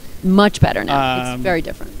better. Much better now. It's very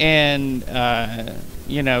different. And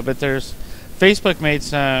but there's Facebook made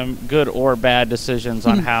some good or bad decisions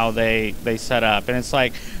on how they set up. And it's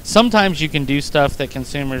like, sometimes you can do stuff that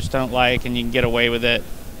consumers don't like and you can get away with it.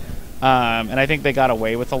 And I think they got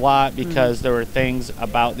away with a lot because there were things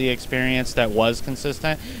about the experience that was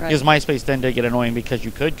consistent. Because MySpace then did get annoying because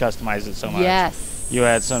you could customize it so much. Yes. You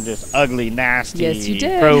had some just ugly, nasty yes, you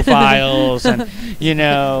did. profiles, and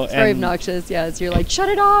it's very obnoxious. Yes, you're like, shut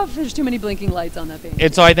it off. There's too many blinking lights on that page.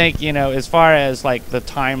 And so I think as far as like the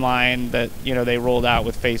timeline that they rolled out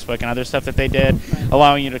with Facebook and other stuff that they did,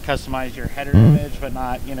 allowing you to customize your header image, but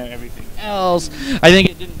not everything else. I think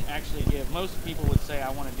it didn't actually give. Most people would say, I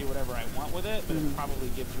want to do whatever I want with it, but it probably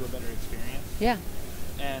gives you a better experience. Yeah.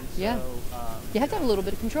 And so you have to have a little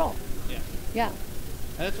bit of control. Yeah. Yeah.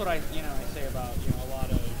 And that's what I say about a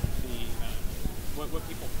lot of the what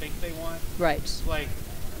people think they want. Right. Like,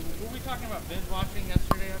 were we talking about binge watching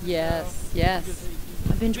yesterday? Yes. Yes.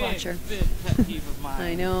 A binge watcher. Big pet peeve of mine.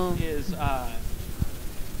 I know. Is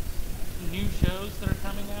new shows that are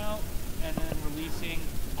coming out and then releasing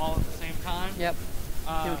all at the same time. Yep.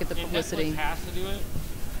 You don't get the publicity. Netflix has to do it.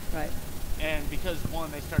 Right. And because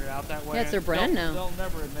one, they started out that way. Yeah, it's their brand now. They'll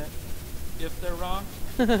never admit if they're wrong.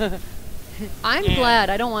 I'm glad.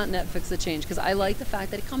 I don't want Netflix to change, because I like the fact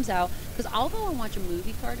that it comes out. Because I'll go and watch a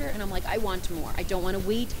movie, Carter, and I'm like, I want more. I don't want to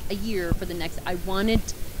wait a year for the next. I want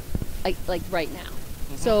it like right now.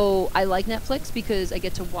 So I like Netflix because I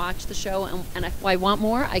get to watch the show, and if I want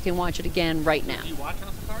more, I can watch it again right now. Do you watch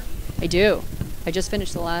House of Cards? I do. I just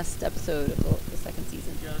finished the last episode of the second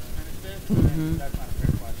season. Just finished it? That's not a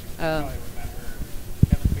fair question. Oh. Probably remember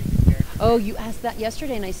Kevin Spacey's character. Oh, you asked that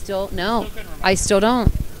yesterday, and I still no. Still couldn't remember. I still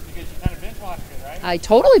don't. Because you kind of binge watched it, right? I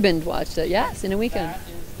totally binge watched it. Yes, in a weekend. That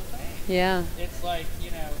is the thing. Yeah. It's like,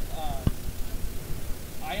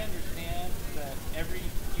 I understand that every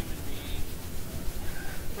human being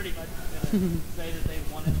pretty much is going to say that they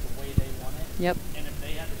want it the way they want it. Yep. And if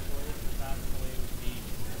they had the choice, that's the way it would be.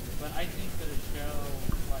 But I think that a show,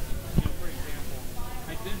 like, for example,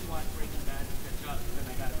 I binge watched Breaking Bad to catch up, and then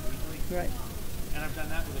I got it weekly. Right. And I've done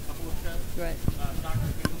that with a couple of shows. Right. Doctor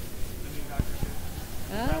Who, the new Doctor Who.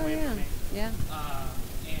 Oh, yeah. Yeah.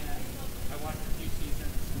 And I watched a few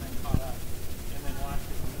seasons and then caught up, and then watched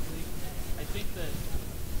it weekly. I think that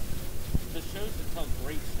the shows that tell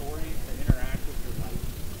great stories that interact with your life,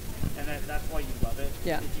 and that's why you love it.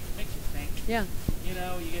 Yeah. It makes you think. Yeah.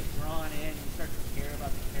 You get drawn in, you start to care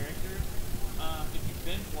about the characters. If you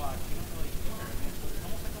binge watch, you don't really care. I mean, it's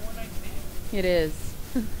almost like a one-night stand. It is.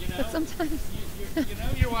 Sometimes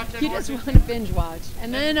you're watching. You just want to binge watch,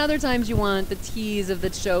 and then other times you want the tease of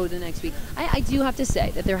the show the next week. I do have to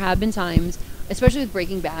say that there have been times, especially with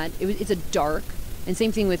Breaking Bad, it's a dark, and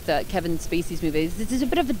same thing with Kevin Spacey's movies. There's a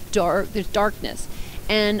bit of there's darkness.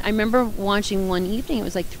 And I remember watching one evening, it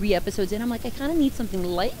was like 3 episodes in, I'm like, I kind of need something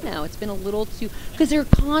light now. It's been a little too, because they're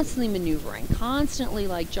constantly maneuvering, constantly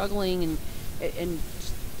like juggling, and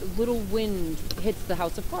a little wind hits the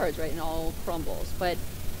house of cards, right, and all crumbles. But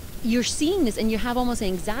you're seeing this, and you have almost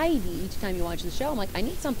anxiety each time you watch the show. I'm like, I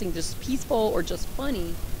need something just peaceful or just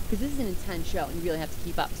funny, because this is an intense show, and you really have to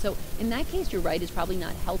keep up. So in that case, you're right, it's probably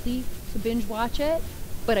not healthy to binge watch it,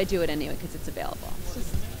 but I do it anyway because it's available. It's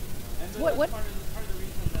just, what? Part of the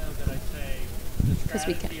reason, though, that I say the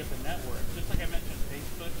strategy of the network, just like I mentioned,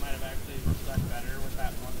 Facebook might have actually done better with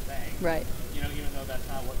that one thing. Right. Even though that's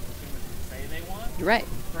not what consumers say they want. Right.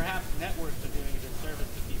 Perhaps networks are doing a disservice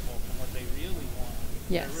to people from what they really want.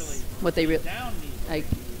 Yes. They're really What they really. down need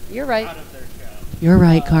You're right. out of their show. You're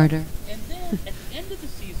right, Carter. And then at the end of the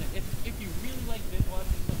season, if you really like binge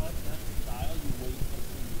watching so much, that's your style, you wait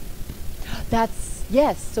until 2 weeks. That's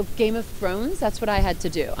yes. So Game of Thrones, that's what I had to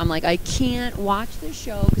do. I'm like, I can't watch this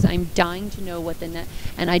show because I'm dying to know what the net.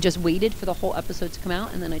 And I just waited for the whole episode to come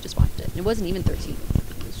out, and then I just watched it. And it wasn't even 13.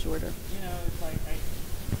 It was shorter. You know, it's like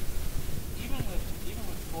even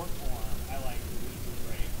with short form, I like the weekly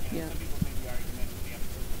break. You know, Yeah. some people make the argument that the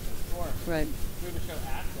episodes are so short. Right. We have a show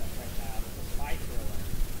Access right now that's a spy thriller,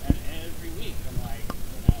 and every week I'm like,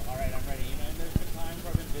 all right, I'm ready. And there's been times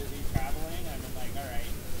where I've been busy traveling, and I've been like, all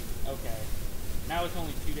right, okay. Now it's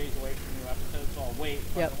only 2 days away from new episodes, so I'll wait.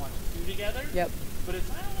 So I can watch 2 together. Yep. But I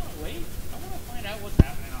don't want to wait. I want to find out what's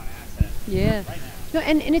happening on Access. Yeah. Right now. No,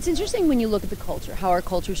 and it's interesting when you look at the culture, how our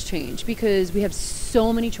culture's changed, because we have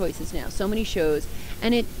so many choices now, so many shows,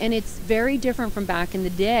 and it's very different from back in the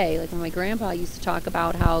day. Like when my grandpa used to talk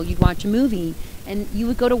about how you'd watch a movie and you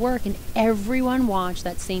would go to work and everyone watched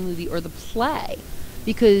that same movie or the play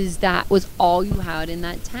because that was all you had in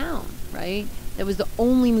that town, right? That was the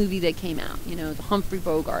only movie that came out, the Humphrey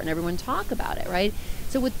Bogart, and everyone talk about it, right?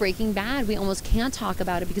 So with Breaking Bad, we almost can't talk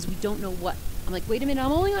about it because we don't know what. I'm like, wait a minute,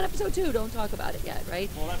 I'm only on episode 2. Don't talk about it yet, right?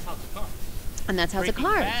 Well, that's House of Cards. And that's House of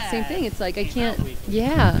Breaking Cards. Bad Same thing. It's like I came out can't. weekly.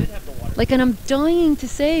 Yeah. You did have to watch Like, and I'm dying to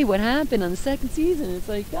say what happened on the second season. It's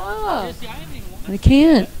like, Yeah, see, I haven't even watched I it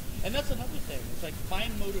can't. yet. And that's another thing. It's like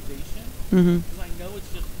find motivation Mm-hmm. because I know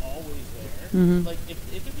it's just always there. Mhm. Like if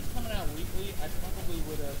it was coming out weekly, I probably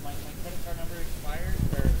would have. My credit card number expired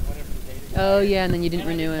or whatever the date expired. Oh yeah, and then you didn't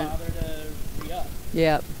and renew I it. didn't bother to re-up.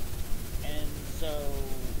 Yep. And so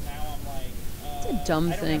now I'm like, It's a dumb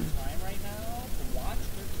I don't thing. have time right now to watch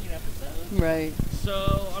 13 episodes. Right.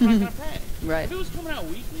 So I'm not gonna pay. Right. If it was coming out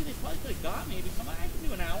weekly, they probably could have got me because I can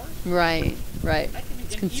do an hour. Right. Right. I can,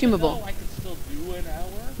 It's and consumable. Even though I could still do an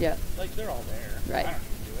hour. Yeah. Like they're all there. Right. I don't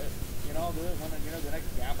need to do it. I'll do it when the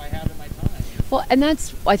next gap I have in my time. Well, and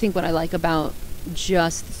that's I think what I like about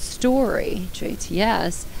Just the Story,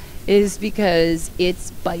 JTS, is because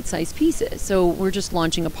it's bite-sized pieces. So we're just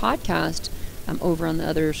launching a podcast over on the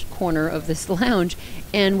other corner of this lounge,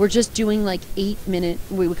 and we're just doing like 8-minute,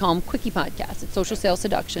 we call them quickie podcasts. It's social sales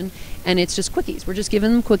seduction, and it's just quickies. We're just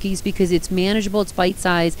giving them quickies because it's manageable, it's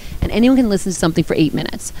bite-sized, and anyone can listen to something for 8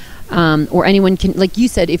 minutes. Or anyone can, like you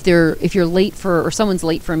said, if you're late for, or someone's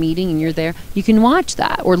late for a meeting and you're there, you can watch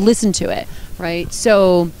that or listen to it, right?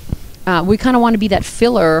 So we kind of want to be that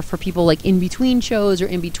filler for people like in between shows or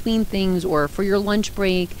in between things or for your lunch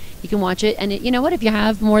break. You can watch it, and you know what? If you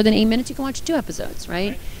have more than 8 minutes, you can watch 2 episodes,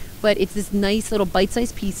 right? But it's this nice little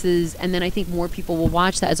bite-sized pieces, and then I think more people will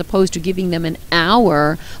watch that as opposed to giving them an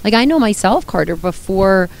hour. Like I know myself, Carter,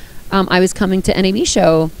 before I was coming to NAB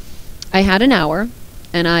show, I had an hour,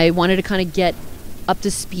 and I wanted to kind of get up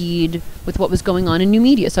to speed with what was going on in new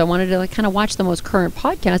media. So I wanted to like kind of watch the most current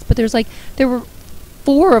podcasts, but there were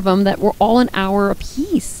 4 of them that were all an hour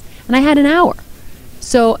apiece, and I had an hour.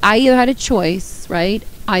 So I either had a choice, right?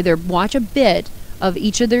 Either watch a bit of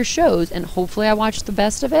each of their shows, and hopefully I watched the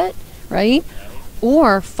best of it, right?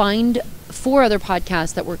 Or find 4 other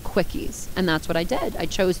podcasts that were quickies, and that's what I did. I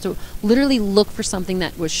chose to literally look for something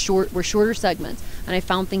that was shorter segments, and I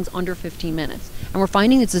found things under 15 minutes. And we're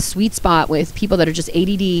finding it's a sweet spot with people that are just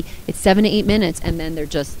ADD. It's 7 to 8 minutes, and then they're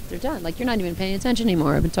done. Like you're not even paying attention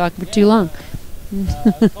anymore. I've been talking for too long.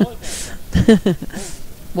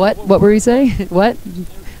 What were we saying? What?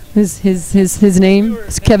 His name?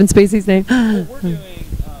 It's Kevin Spacey's name. What we're doing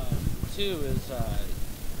too is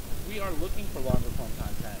we are looking for longer form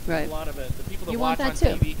content. Right. A lot of it, the people that You watch want that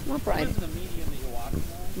on too. TV, You want variety. depends on the medium that you're watching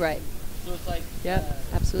on. Right. So it's like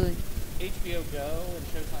Absolutely. HBO Go and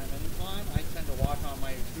Showtime Anytime. I tend to watch on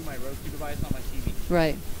through my Roku device on my TV.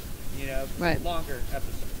 Right. Right. Longer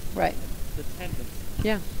episodes. Right. The tendency.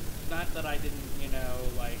 Yeah. Not that I didn't,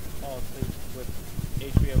 like fall asleep with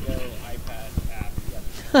HBO Go iPad app.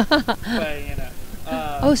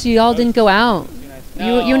 But Oh, so you all didn't go out.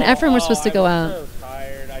 No, You and Ephraim were supposed to go I out. was so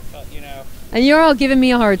tired. I felt, And you're all giving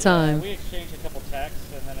me a hard time. we exchanged a couple texts,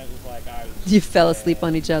 and then it was like I was. You fell asleep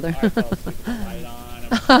on each other. I fell asleep with the light on.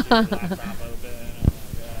 And my laptop open. Oh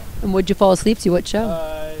my God. And what'd you fall asleep to? What show?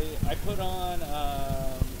 I put on. This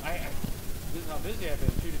is how busy I've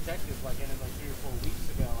been. True Detective, ended 3 or 4 weeks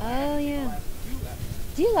ago. Oh, yeah. The last 2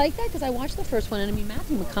 episodes. Do you like that? Because I watched the first one, and I mean,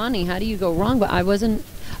 Matthew McConaughey, how do you go wrong? But I wasn't.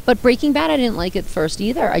 But Breaking Bad, I didn't like it first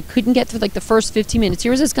either. I couldn't get through the first 15 minutes.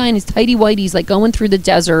 Here was this guy in his tighty whities, going through the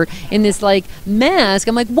desert in this mask.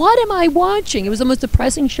 I'm like, what am I watching? It was the most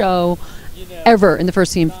depressing show ever in the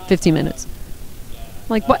first 15 minutes.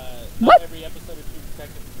 Like what? Not every episode of True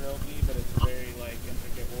Detective thrilled me, but it's a very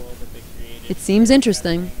intricate world that they created. It seems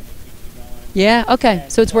interesting. Yeah, okay.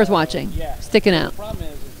 So it's worth watching. Yeah. Sticking out. The problem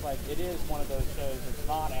is, it's like, it is one of those shows that's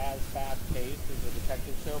not as fast-paced as a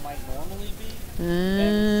detective show might normally be.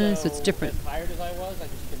 And So it's different. as tired as I was, I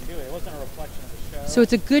just couldn't do it. It wasn't a reflection of the show. So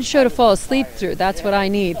it's a good show to fall asleep tired. through. That's what Yeah. I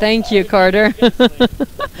need. Thank you, Carter.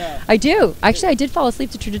 No. I do. Actually, I did fall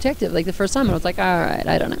asleep to True Detective like the first time. And I was like, all right,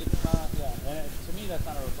 I don't know. It's not, yeah. And to me, that's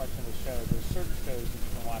not a reflection of the show. There's certain shows that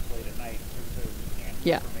you can watch late at night, certain shows you can't.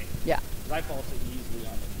 Yeah. For me. Yeah. 'Cause I fall asleep easily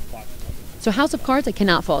on the watching television. So House of Cards, I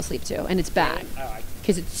cannot fall asleep to, and it's bad Oh,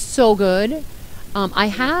 because it's so good. I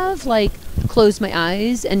have like closed my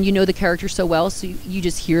eyes, and you know the characters so well, so you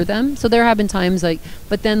just hear them. So there have been times like,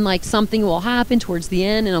 but then like something will happen towards the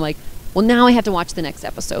end, and I'm like, well, now I have to watch the next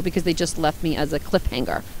episode because they just left me as a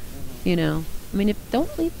cliffhanger. You know, I mean, if don't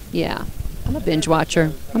leave, yeah. I'm a binge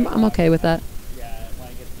watcher. I'm okay with that. Yeah, when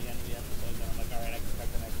I get to the end of the episode, then I'm like, all right, I can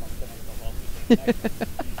expect the next one, then I'll fall asleep to the next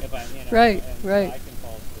one. If I, you know, Right, and right. I can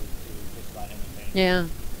fall asleep to just about anything. Yeah.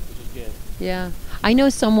 Which is good. Yeah. I know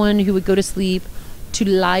someone who would go to sleep to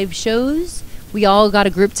live shows. We all got a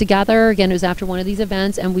group together. Again, it was after one of these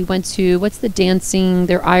events, and we went to, what's the dancing?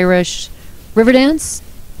 They're Irish. Riverdance?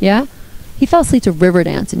 Yeah? He fell asleep to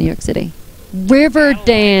Riverdance in New York City.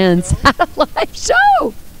 Riverdance at a live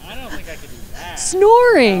show. I don't think I could do that.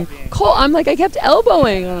 Snoring. Cole, I'm like, I kept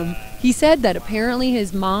elbowing him. He said that apparently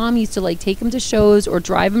his mom used to like take him to shows or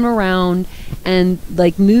drive him around, and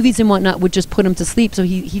like movies and whatnot would just put him to sleep. So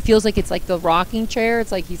he feels like it's like the rocking chair.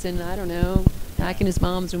 It's like he's in, I don't know, back in his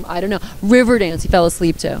mom's room. I don't know. Riverdance he fell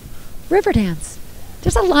asleep to. Riverdance.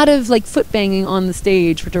 There's a lot of like foot banging on the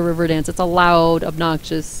stage for Riverdance. It's a loud,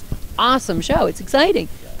 obnoxious, awesome show. It's exciting.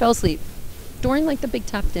 Fell asleep during like the big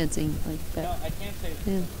tap dancing like that. No, I can't say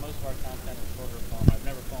that Yeah. most of our content is shorter form. I've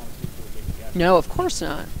never fallen asleep to a big guest. No, of course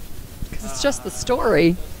not. Because it's just the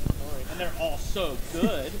story. And they're all so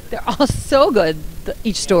good. They're all so good.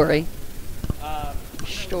 Each story. Um,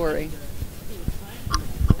 Story.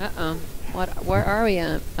 Uh-oh. Where are we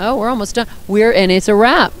at? Oh, we're almost done. And it's a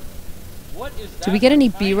wrap. what is that? Do we get any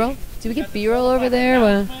Tiny? B-roll? Do we get B-roll over there?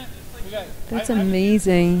 Well, We got- that's I-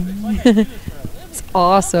 amazing. It's like I do this for a living. It's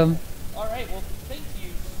awesome. All right. Well, thank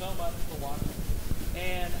you so much for watching.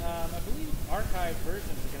 And I believe archived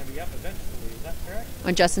versions are going to be up eventually. Is that correct?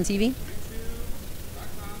 On Justin TV?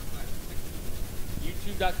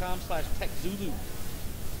 YouTube.com/TechZulu.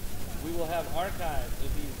 We will have archives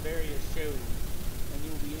of these various shows, and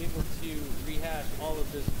you will be able to rehash all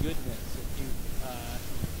of this goodness if you,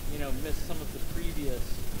 missed some of the previous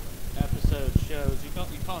episode shows. You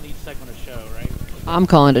call each segment a show, right? I'm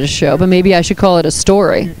calling it a show, but maybe I should call it a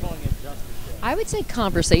story. You're calling it just a show. I would say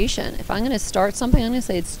conversation. If I'm going to start something, I'm going to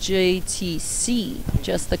say it's JTC,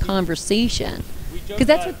 just the conversation. We joked 'Cause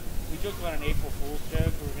that's about, we joked about an April Fool's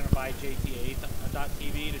joke. We were going to buy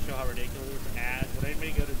JTA.TV to show how ridiculous it was ads. Would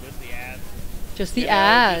anybody go to just the ads? Just the You know,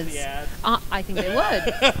 ads. just the ads. I think they would.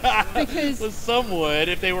 Because well, some would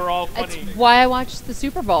if they were all that's funny. why I watched the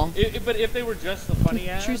Super Bowl. But if they were just the funny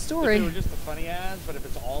ads, True story. If they were just the funny ads, but if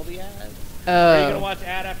it's all the ads, are you gonna Oh. watch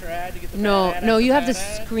ad after ad to get the No, bad ad no, after you have to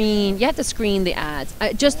bad ad? screen. You have to screen the ads.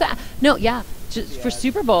 Just that. No, yeah, just for ads.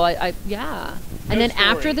 Super Bowl. yeah. And No then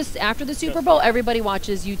after story. after the Super Just Bowl, story. everybody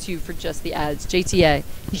watches YouTube for just the ads. JTA.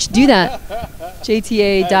 You should do that.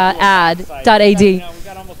 JTA.ad.ad. We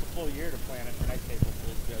got almost a full year to plan it for next April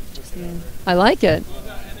Fool's jokes. Push it over. I like it.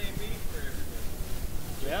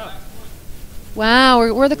 Yeah. Wow,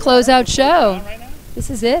 we're the closeout show. On right now? This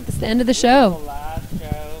is it. This is the end of the The show. last show.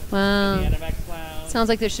 Wow. The NMX Lounge. Sounds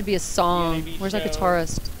like there should be a song. NAB Where's our show.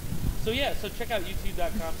 guitarist? So yeah, so check out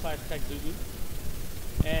youtube.com/TechZulu.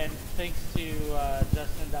 And thanks to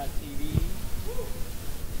Justin.tv.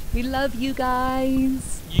 We love you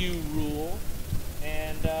guys. You rule.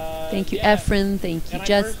 And Thank you, yeah. Efren. Thank you, And I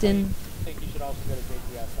Justin. personally think you should also go to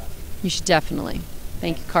JTS.tv. You should definitely.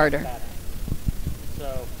 Thank you, Carter.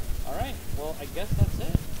 So, all right. Well, I guess that's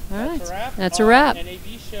it. All That's right. a wrap. That's a wrap.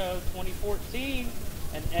 NAB Show 2014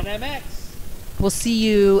 and NMX. We'll see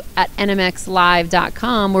you at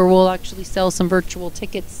nmxlive.com, where we'll actually sell some virtual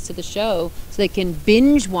tickets to the show so they can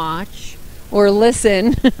binge watch or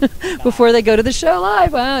listen before they go to the show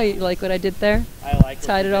live. Wow, you like what I did there? I like what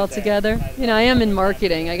Tied you it all did there. together. Tied it You know, all I am in together.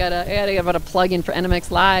 marketing. I gotta give a plug in for NMX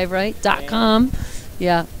Live, right? .com.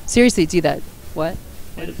 Yeah. Seriously, do that. What?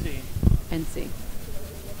 NC. NC.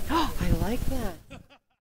 Oh, I like that.